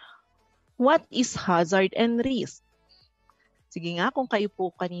 What is hazard and risk? Sige nga, kung kayo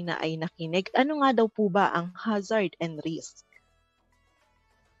po kanina ay nakinig, ano nga daw po ba ang hazard and risk?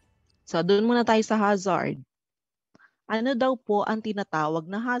 So, doon muna tayo sa hazard. Ano daw po ang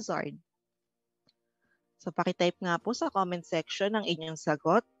tinatawag na hazard? So, pakitype nga po sa comment section ang inyong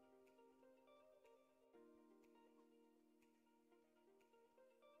sagot.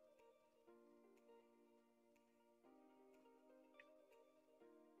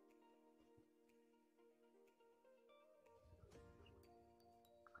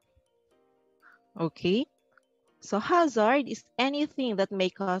 Okay. So, hazard is anything that may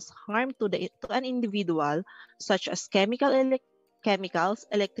cause harm to an individual, such as chemicals,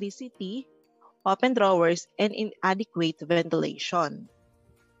 electricity, open drawers, and inadequate ventilation.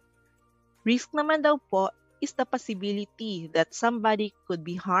 Risk naman daw po is the possibility that somebody could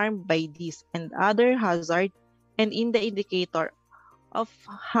be harmed by this and other hazard and in the indicator of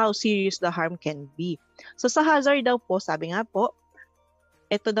how serious the harm can be. So sa hazard daw po, sabi nga po,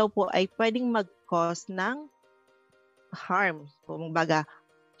 ito daw po ay pwedeng mag-cause ng harm. Kumbaga,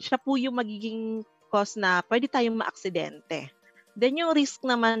 siya po yung magiging cause na pwede tayong maaksidente. Then yung risk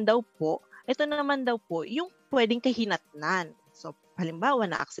naman daw po, ito naman daw po, yung pwedeng kahinatnan. So, halimbawa,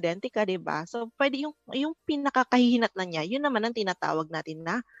 na-aksidente ka, diba? So, pwede yung pinakakahihinatnan niya, yun naman ang tinatawag natin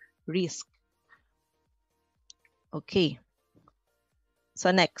na risk. Okay.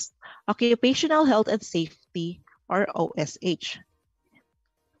 So, next, occupational health and safety, or OSH.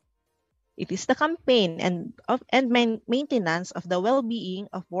 It is the campaign and maintenance of the well-being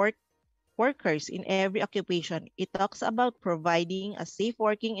of workers in every occupation. It talks about providing a safe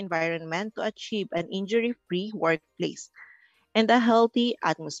working environment to achieve an injury-free workplace and a healthy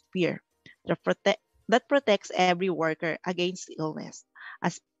atmosphere that protects every worker against illness.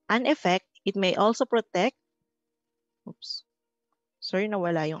 As an effect, it may also protect... Oops. Sorry,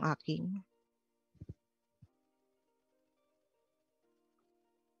 nawala yung aking...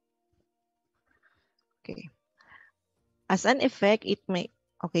 Okay. As an effect, it may...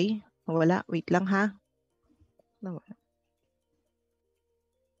 Okay. Wala. Wait lang ha. Nawala.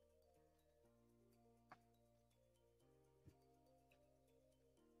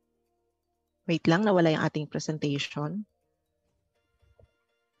 Wait lang, nawala yung ating presentation.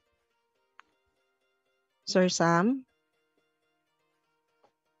 Sir Sam?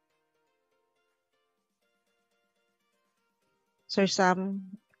 Sir Sam?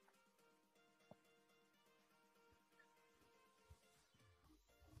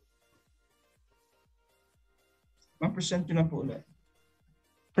 Ma-present ko lang po ulit.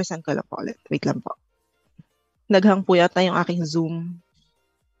 Present ko lang po ulit. Wait lang po. Naghang po yata yung aking Zoom.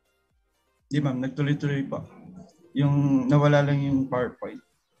 Di ma'am, nagtuloy-tuloy pa. Yung nawala lang yung PowerPoint.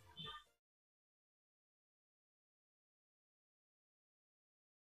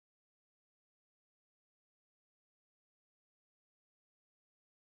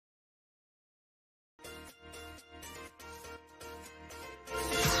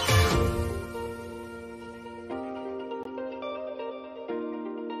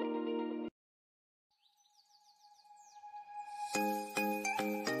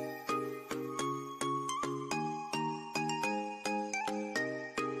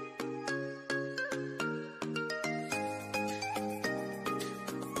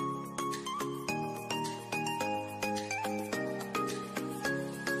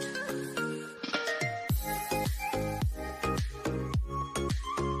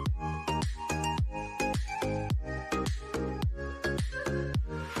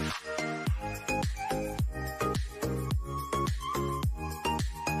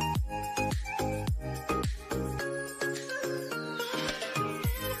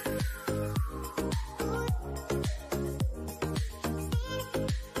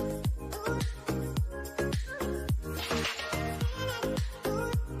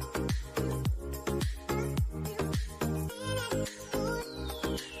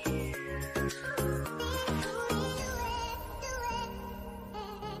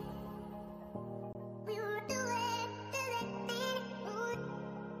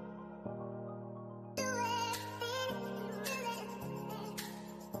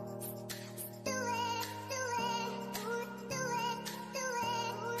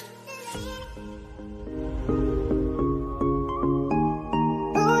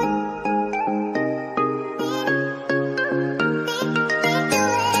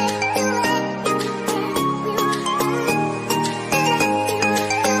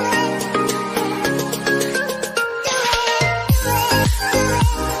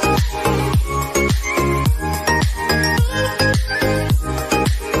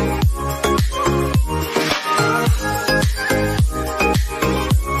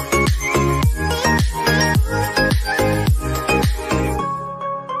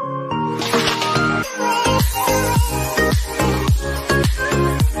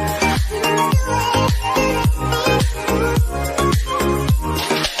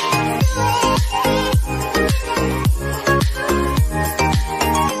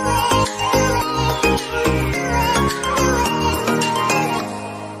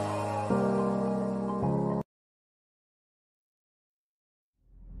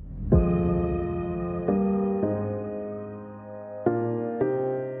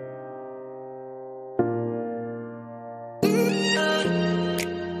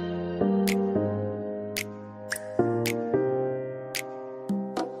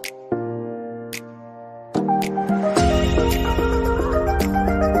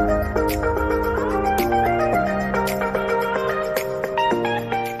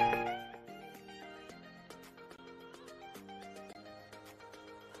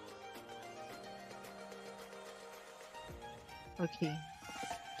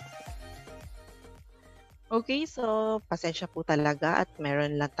 Okay, so pasensya po talaga at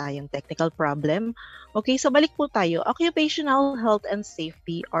meron lang tayong technical problem. Okay, so balik po tayo. Occupational Health and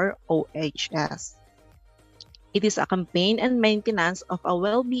Safety or OHS. It is a campaign and maintenance of a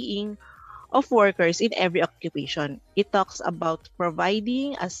well-being of workers in every occupation. It talks about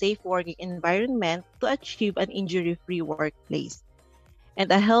providing a safe working environment to achieve an injury-free workplace and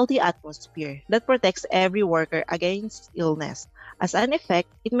a healthy atmosphere that protects every worker against illness. As an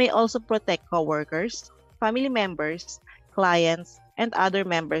effect, it may also protect coworkers, family members, clients, and other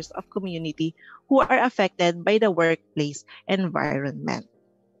members of community who are affected by the workplace environment.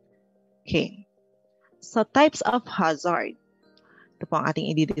 Okay. So types of hazard. Ito po ang ating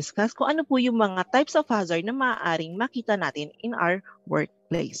i-discuss kung ano po yung mga types of hazard na maaaring makita natin in our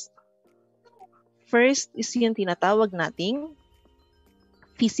workplace. First is yung tinatawag nating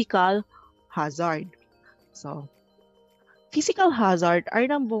physical hazard. So, physical hazard are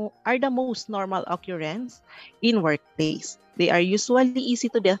the most normal occurrence in workplace. They are usually easy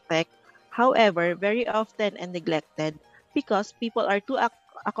to detect, however, very often and neglected because people are too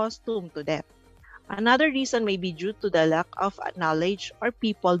accustomed to them. Another reason may be due to the lack of knowledge or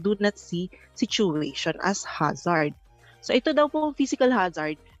people do not see situation as hazard. So ito daw po physical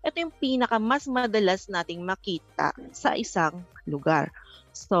hazard, ito yung mas madalas nating makita sa isang lugar.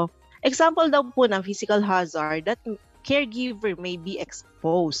 So, example daw po ng physical hazard that caregiver may be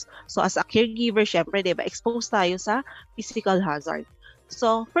exposed. So as a caregiver, syempre, diba, exposed tayo sa physical hazard.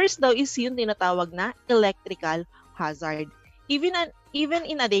 So first daw is yung tinatawag na electrical hazard. Even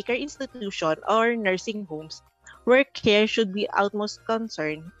in a daycare institution or nursing homes, where care should be utmost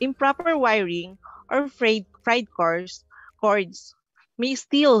concern, improper wiring or frayed cords may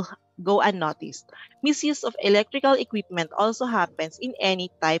still go unnoticed. Misuse of electrical equipment also happens in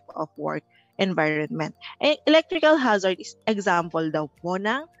any type of work environment. Electrical hazard is example daw po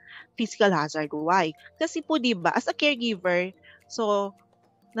ng physical hazard. Why? Kasi po diba, as a caregiver, so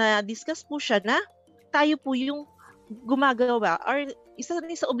na-discuss po siya na tayo po yung gumagawa or isa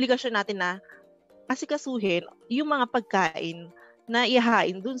rin sa obligasyon natin na asikasuhin yung mga pagkain na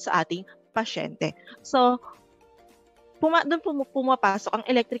ihahain dun sa ating pasyente. So, doon pumapasok ang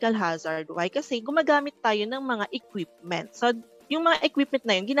electrical hazard. Why? Kasi gumagamit tayo ng mga equipment. So, yung mga equipment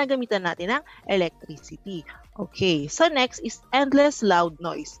na yun, ginagamitan natin ng electricity. Okay. So, next is endless loud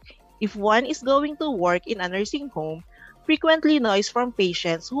noise. If one is going to work in a nursing home, frequently noise from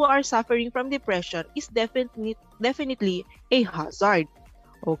patients who are suffering from depression is definitely a hazard.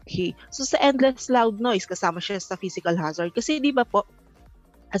 Okay. So, sa endless loud noise, kasama siya sa physical hazard. Kasi di ba po,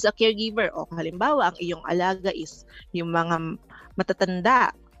 as a caregiver, o halimbawa, ang iyong alaga is yung mga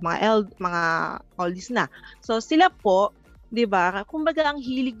matatanda, mga oldies na. So, sila po, di ba, kumbaga ang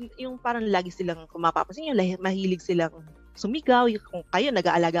hilig, yung parang lagi silang, kung mapapansin nyo, mahilig silang sumigaw, kung kayo,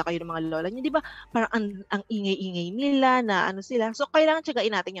 nag-aalaga kayo ng mga lola nyo, di ba, parang ang ingay-ingay nila na ano sila. So, kailangan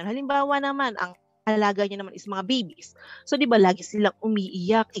tiyagain natin yun. Halimbawa naman, ang alaga nyo naman is mga babies. So, di ba, lagi silang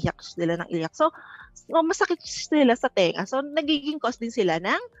umiiyak, iyak sila ng iyak. So, masakit sila sa tenga. So, nagiging cause din sila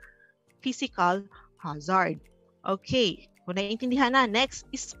ng physical hazard. Okay, kung naiintindihan na, next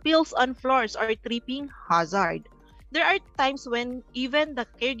is spills on floors or tripping hazard. There are times when even the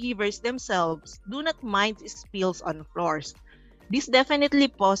caregivers themselves do not mind spills on floors. This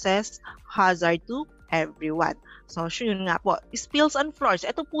definitely poses hazard to everyone. So, yun nga po, spills on floors.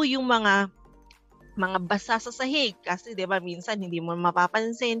 Ito po yung mga basa sa sahig kasi 'di ba minsan hindi mo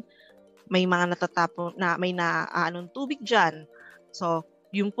mapapansin may mga natatapon na may naanong tubig diyan. So,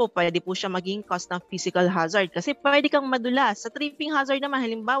 yun po, pwede po siya maging cause ng physical hazard. Kasi pwede kang madulas. Sa tripping hazard naman,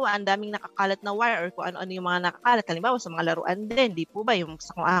 halimbawa, ang daming nakakalat na wire or kung ano-ano yung mga nakakalat. Halimbawa, sa mga laruan din, di po ba? Yung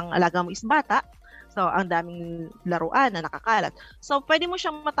kung ang alaga mo is bata, so ang daming laruan na nakakalat. So, pwede mo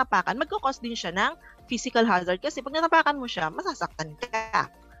siyang matapakan. Magkakos din siya ng physical hazard kasi pag natapakan mo siya, masasaktan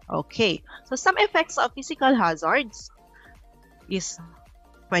ka. Okay. So, some effects of physical hazards is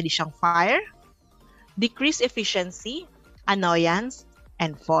pwede siyang fire, decreased efficiency, annoyance,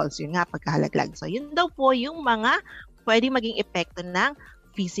 and falls. Yun nga, pagkahalaglag. So, yun daw po yung mga pwede maging epekto ng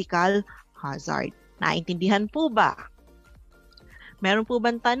physical hazard. Naintindihan po ba? Meron po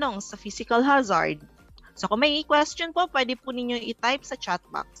bang tanong sa physical hazard? So, kung may question po, pwede po ninyo i-type sa chat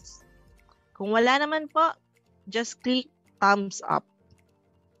box. Kung wala naman po, just click thumbs up.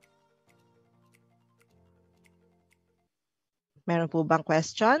 Meron po bang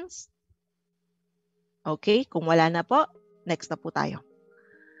questions? Okay, kung wala na po, next na po tayo.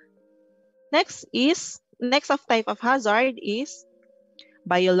 Next of type of hazard is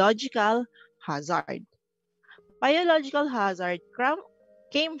biological hazard. Biological hazard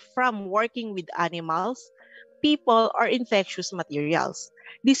came from working with animals, people, or infectious materials.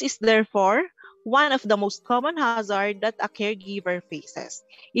 This is therefore one of the most common hazards that a caregiver faces.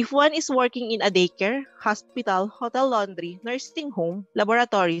 If one is working in a daycare, hospital, hotel laundry, nursing home,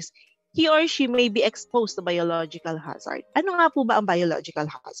 laboratories, he or she may be exposed to biological hazard. Ano nga po ba ang biological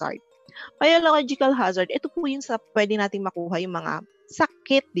hazard? Biological hazard, ito po yun sa pwede nating makuha yung mga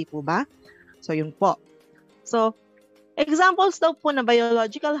sakit, di po ba? So, yun po. So, examples daw po na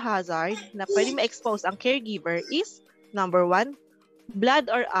biological hazard na pwede ma-expose ang caregiver is, number 1,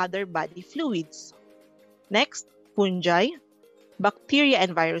 blood or other body fluids. Next, fungi, bacteria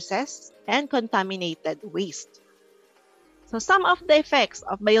and viruses, and contaminated waste. So, some of the effects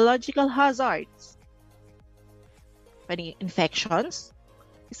of biological hazards, pwede infections,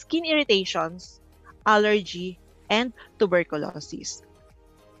 skin irritations, allergy, and tuberculosis.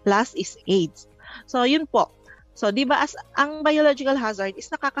 Last is AIDS. So, yun po. So, di ba ang biological hazard is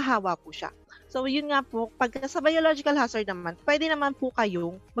nakakahawa po siya. So, yun nga po, pag sa biological hazard naman, pwede naman po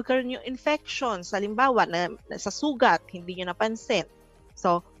kayong magkaroon yung infection. Halimbawa, na sa sugat, hindi nyo napansin.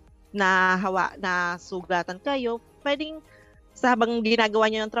 So, nasugatan kayo, pwedeng sa habang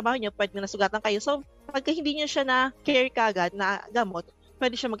ginagawa nyo ng trabaho nyo, pwede nasugatan kayo. So, pagka hindi nyo siya na-care kagad, na gamot,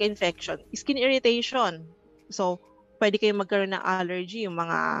 pwede siya magka-infection. Skin irritation. So, pwede kayong magkaroon ng allergy, yung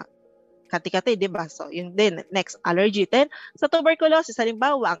mga kati-kati, di ba? So, yun din. Next, allergy. Then, sa tuberculosis,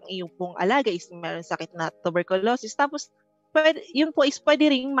 halimbawa, ang iyong pong alaga is meron sakit na tuberculosis. Tapos, yun po is pwede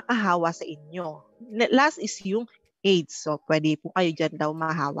rin makahawa sa inyo. Last is yung AIDS. So, pwede po kayo dyan daw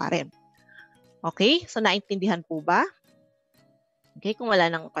mahawa rin. Okay? So, naintindihan po ba? Okay, kung wala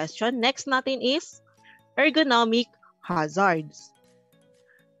nang question. Next natin is ergonomic hazards.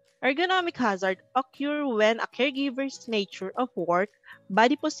 Ergonomic hazard occur when a caregiver's nature of work,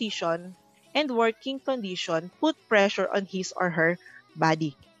 body position, and working condition put pressure on his or her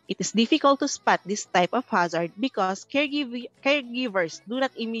body. It is difficult to spot this type of hazard because caregivers do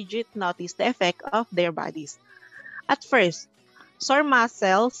not immediately notice the effect of their bodies. At first, sore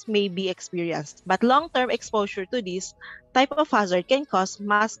muscles may be experienced, but long-term exposure to this type of hazard can cause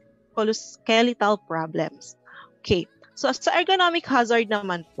musculoskeletal problems. Okay. So, sa ergonomic hazard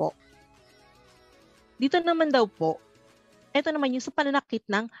naman po, dito naman daw po, ito naman yung sa pananakit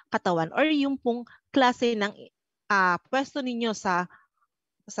ng katawan or yung pong klase ng pwesto ninyo sa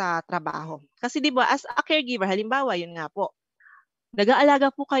trabaho. Kasi di ba, as a caregiver, halimbawa, yun nga po, nag-aalaga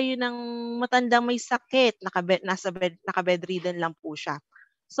po kayo ng matandang may sakit, naka-bedridden lang po siya.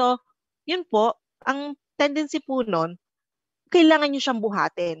 So, yun po, ang tendency po nun, kailangan nyo siyang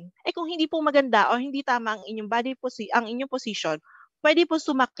buhatin. Kung hindi po maganda o hindi tama ang inyong position, pwede po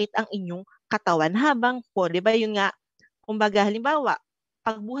sumakit ang inyong katawan habang po, di ba yun nga, kumbaga halimbawa,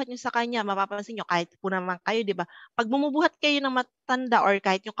 pagbuhat nyo sa kanya, mapapansin nyo, kahit po naman kayo, di ba, pag bumubuhat kayo ng matanda or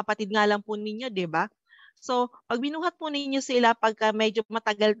kahit yung kapatid nga lang po ninyo, di ba, so, pag binuhat po ninyo sila pagka medyo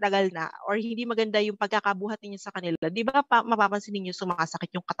matagal-tagal na or hindi maganda yung pagkakabuhat ninyo sa kanila, di ba mapapansin ninyo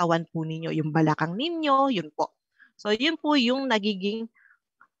sumakasakit yung katawan po ninyo, yung balakang ninyo, yun po. So, yun po yung nagiging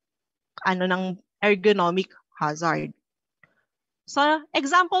ng ergonomic hazard. So,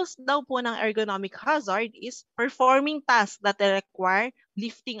 examples daw po ng ergonomic hazard is performing tasks that require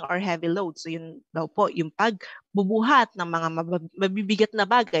lifting or heavy loads. So, yun daw po, yung pagbubuhat ng mga mabibigat na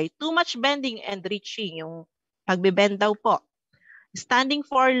bagay, too much bending and reaching, yung pagbibend daw po. Standing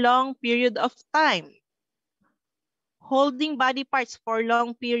for long period of time. Holding body parts for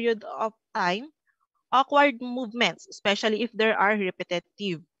long period of time. Awkward movements, especially if there are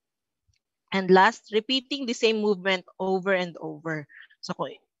repetitive. And last, repeating the same movement over and over. So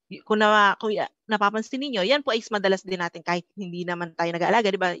kung napapansin niyo, yan po is madalas din natin kahit hindi naman tayo nag-aalaga,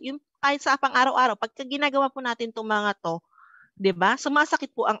 di ba? Yung kahit sa pang-araw-araw, pagka ginagawa po natin itong mga to, di ba?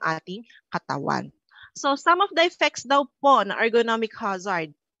 Sumasakit po ang ating katawan. So some of the effects daw po ng ergonomic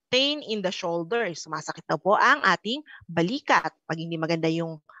hazard, pain in the shoulder, sumasakit daw po ang ating balikat pag hindi maganda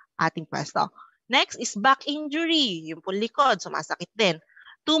yung ating pwesto. Next is back injury, yung po likod, sumasakit din.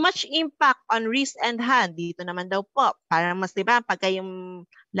 Too much impact on wrist and hand. Dito naman daw po. Para mas, di ba, pagka yung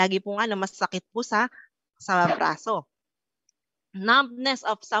lagi po mas sakit po sa braso. Numbness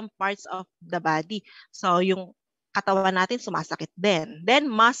of some parts of the body. So, yung katawan natin sumasakit din.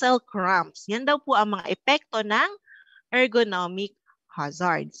 Then, muscle cramps. Yan daw po ang mga epekto ng ergonomic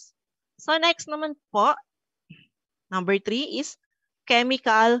hazards. So, next naman po, number 3 is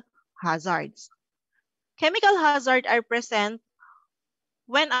chemical hazards. Chemical hazards are present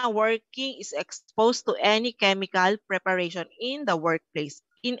when a working is exposed to any chemical preparation in the workplace,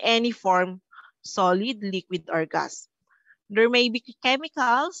 in any form, solid, liquid, or gas. There may be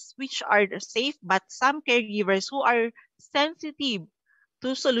chemicals which are safe, but some caregivers who are sensitive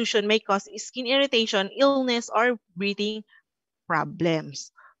to solution may cause skin irritation, illness, or breathing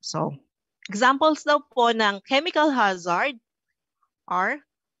problems. So, Examples daw po ng chemical hazard are,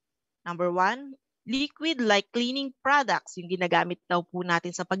 number 1, liquid like cleaning products, yung ginagamit daw po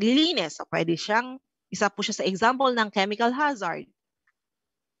natin sa paglilinis. So, pwede siyang, isa po siya sa example ng chemical hazard.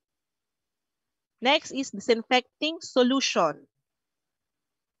 Next is disinfecting solution.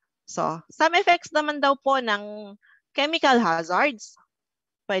 So, some effects naman daw po ng chemical hazards.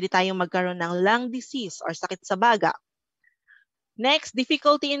 Pwede tayong magkaroon ng lung disease or sakit sa baga. Next,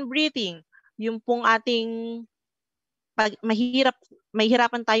 difficulty in breathing. Yung pong ating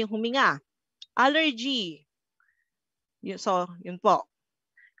mahirapan tayong huminga. Allergy. So, yun po.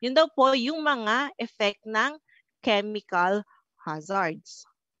 Yun daw po yung mga effect ng chemical hazards.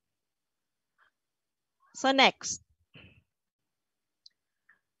 So, next.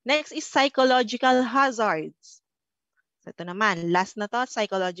 Next is psychological hazards. So, ito naman. Last na to,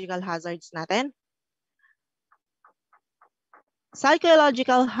 psychological hazards natin.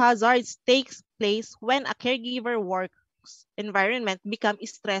 Psychological hazards takes place when a caregiver works environment become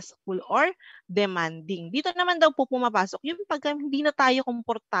stressful or demanding. Dito naman daw po pumapasok yung pagka hindi na tayo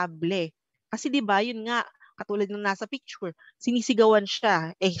komportable. Kasi 'di ba, yun nga katulad ng nasa picture, sinisigawan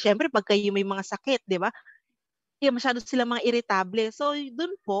siya. Syempre pag kayo may mga sakit, 'di ba? Masyado sila mga irritable. So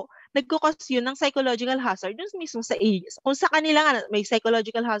doon po nagko-cause yun ng psychological hazard dun mismo sa age. Kung sa kanila nga may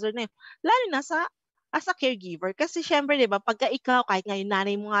psychological hazard na yun, lalo na sa as a caregiver. Kasi syempre, di ba, pagka ikaw, kahit ngayon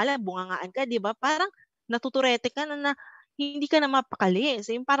nanay mo nga lang, bungangaan ka, di ba, parang natuturete ka na hindi ka na mapakali.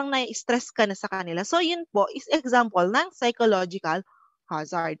 So, yung parang na-stress ka na sa kanila. So, yun po is example ng psychological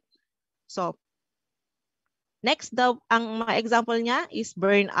hazard. So, next daw, ang mga example niya is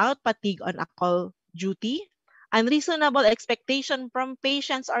burnout, fatigue on a call duty, unreasonable expectation from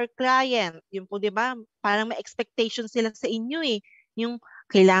patients or client. Yun po, di ba, parang may expectation sila sa inyo eh. Yung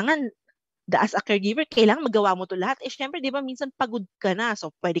kailangan, as a caregiver, kailangan magawa mo to lahat. Syempre, di ba, minsan pagod ka na.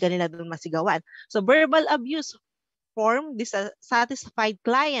 So, pwede ka nila doon masigawan. So, verbal abuse from dissatisfied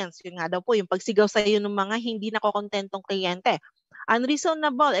clients. Yun nga daw po, yung pagsigaw sa iyo ng mga hindi nakokontentong kliyente.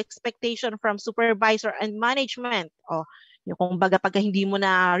 Unreasonable expectation from supervisor and management. O, yung kung baga pagka hindi mo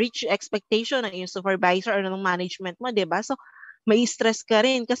na reach expectation ng yung supervisor or ng management mo, di ba? So, may stress ka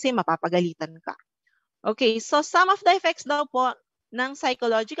rin kasi mapapagalitan ka. Okay, so some of the effects daw po ng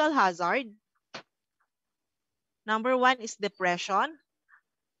psychological hazard. Number 1 is depression.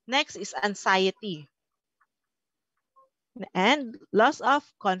 Next is anxiety. And loss of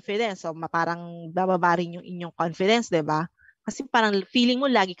confidence. So, parang bababa rin yung inyong confidence, di ba? Kasi parang feeling mo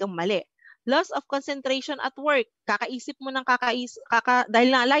lagi kang mali. Loss of concentration at work. Kakaisip mo ng dahil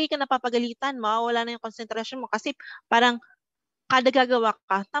lagi ka napapagalitan, mawawala na yung concentration mo. Kasi parang kada gagawa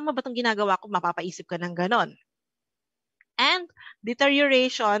ka, tama ba itong ginagawa ko? Mapapaisip ka ng ganon. And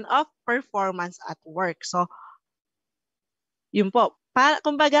deterioration of performance at work. So, yun po.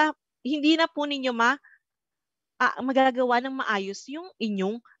 Kumbaga, hindi na po ninyo magagawa ng maayos yung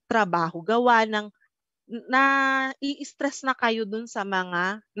inyong trabaho. Gawa ng i-stress na kayo dun sa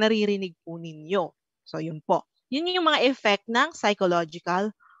mga naririnig po ninyo. So, yun po. Yun yung mga effect ng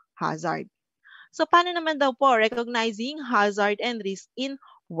psychological hazard. So, paano naman daw po recognizing hazard and risk in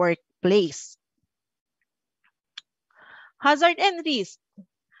workplace? Hazard and risk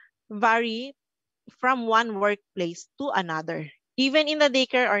vary from one workplace to another. Even in the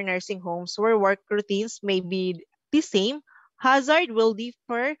daycare or nursing homes where work routines may be the same, hazard will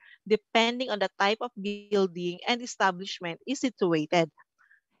differ depending on the type of building and establishment is situated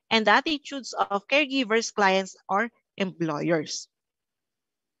and the attitudes of caregivers, clients, or employers.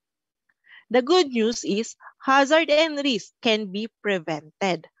 The good news is hazard and risk can be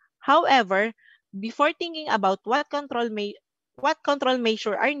prevented. However, before thinking about what control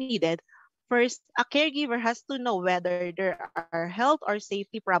measures are needed, first, a caregiver has to know whether there are health or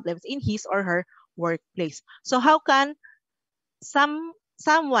safety problems in his or her workplace. So how can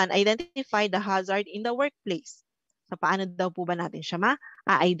someone identify the hazard in the workplace? So paano daw po ba natin siya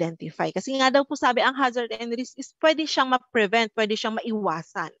ma-identify? Kasi nga daw po sabi, ang hazard and risk is pwede siyang ma-prevent, pwede siyang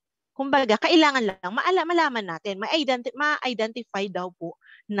maiwasan. Kumbaga, kailangan lang malaman natin, ma-identify daw po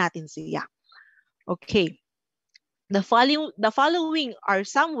natin siya. Okay. The following are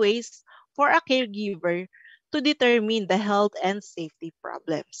some ways for a caregiver to determine the health and safety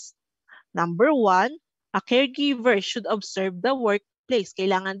problems. Number 1, a caregiver should observe the workplace.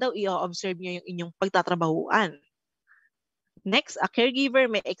 Kailangan daw i-observe niyo yung inyong pagtatrabahuan. Next, a caregiver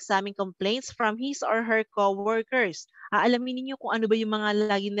may examine complaints from his or her co-workers. Aalamin niyo kung ano ba yung mga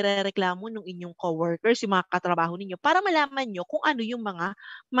lagi nirereklamo ng inyong co-workers, yung mga katrabaho ninyo, para malaman niyo kung ano yung mga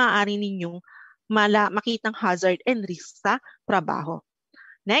maaari ninyong makitang hazard and risk sa trabaho.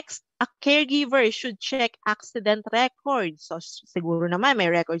 Next, a caregiver should check accident records. So siguro naman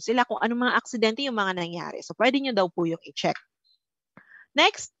may records sila kung anong mga aksidente yung mga nangyari. So pwede nyo daw po yung i-check.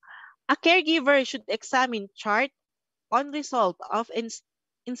 Next, a caregiver should examine chart on result of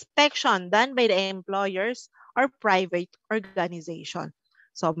inspection done by the employers or private organization.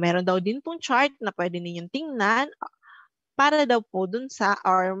 So meron daw din pong chart na pwede ninyong tingnan para daw po dun sa,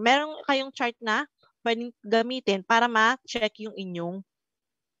 or meron kayong chart na pwedeng gamitin para ma-check yung inyong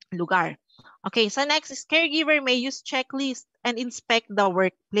lugar. Okay, so next is caregiver may use checklist and inspect the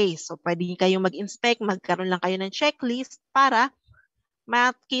workplace. So pwede kayong mag-inspect, magkaroon lang kayo ng checklist para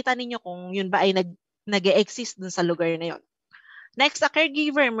makita ninyo kung yun ba ay nag-exist dun sa lugar na yun. Next, a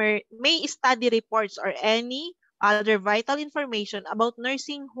caregiver may study reports or any other vital information about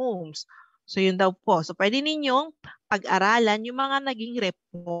nursing homes. So yun daw po. So pwede ninyong pag-aralan yung mga naging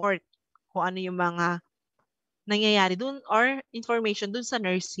report, kung ano yung mga nangyayari dun or information dun sa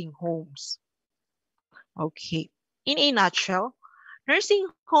nursing homes. Okay. In a nutshell,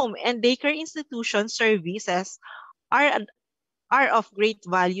 nursing home and daycare institution services are of great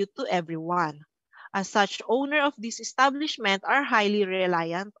value to everyone. As such, owner of this establishment are highly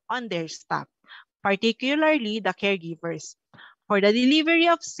reliant on their staff, particularly the caregivers. For the delivery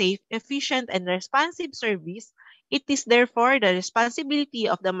of safe, efficient, and responsive service, it is therefore the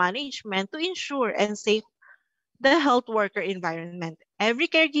responsibility of the management to ensure and save the health worker environment. Every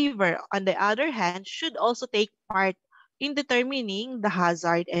caregiver, on the other hand, should also take part in determining the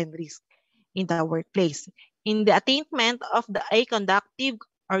hazard and risk in the workplace, in the attainment of a conducive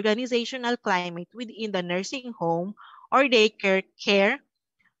organizational climate within the nursing home or daycare care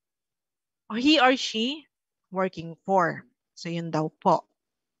he or she working for. So yun daw po.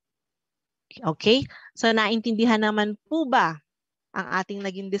 Okay? So naintindihan naman po ba ang ating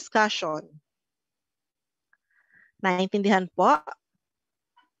naging discussion? Naintindihan po?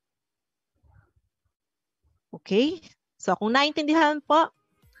 Okay? So kung naintindihan po,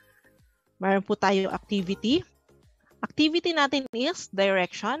 meron po tayong activity. Activity natin is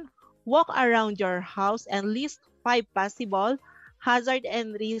direction. Walk around your house and list 5 possible hazard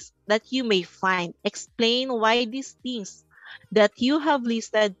and risks that you may find. Explain why these things that you have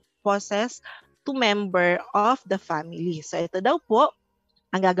listed poses to member of the family. So ito daw po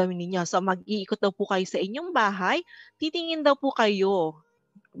ang gagawin ninyo. So mag-iikot daw po kayo sa inyong bahay. Titingin daw po kayo.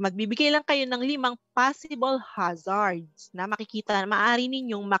 Magbibigay lang kayo ng 5 possible hazards na makikita, maaari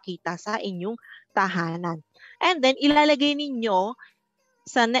ninyong makita sa inyong tahanan. And then ilalagay ninyo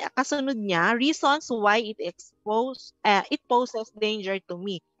sa kasunod niya reasons why it poses danger to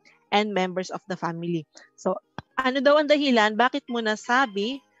me and members of the family. So ano daw ang dahilan bakit mo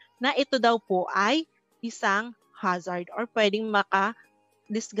nasabi na ito daw po ay isang hazard or pwedeng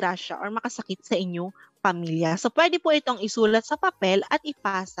disgrasya or makasakit sa inyong pamilya. So pwede po itong isulat sa papel at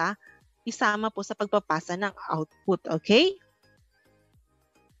ipasa, isama po sa pagpapasa ng output. Okay?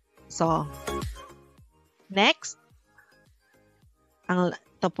 So, next.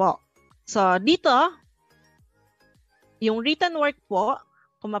 Ito po. So dito, yung written work po,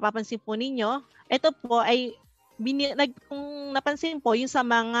 kung mapapansin po ninyo, ito po ay, kung napansin po, yung sa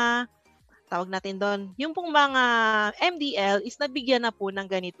mga tawag natin doon, yung pong mga MDL is nabigyan na po ng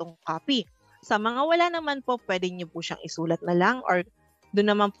ganitong copy. Sa mga wala naman po, pwede nyo po siyang isulat na lang or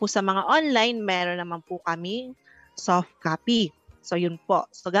doon naman po sa mga online, meron naman po kami soft copy. So yun po.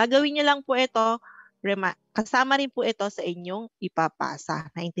 So gagawin nyo lang po ito, kasama rin po ito sa inyong ipapasa.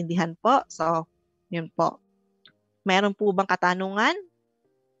 Naintindihan po? So yun po. Meron po bang katanungan?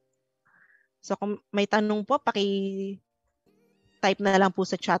 So kung may tanong po, paki-type na lang po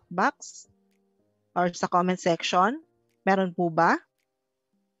sa chat box or sa comment section. Meron po ba?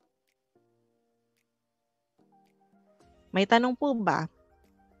 May tanong po ba?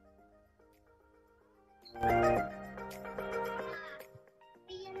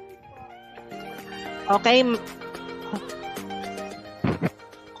 Okay.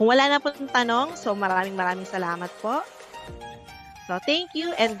 Kung wala na po tanong, so maraming salamat po. So thank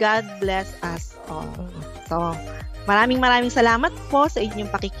you and God bless us all. So maraming salamat po sa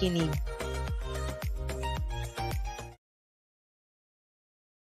inyong pakikinig.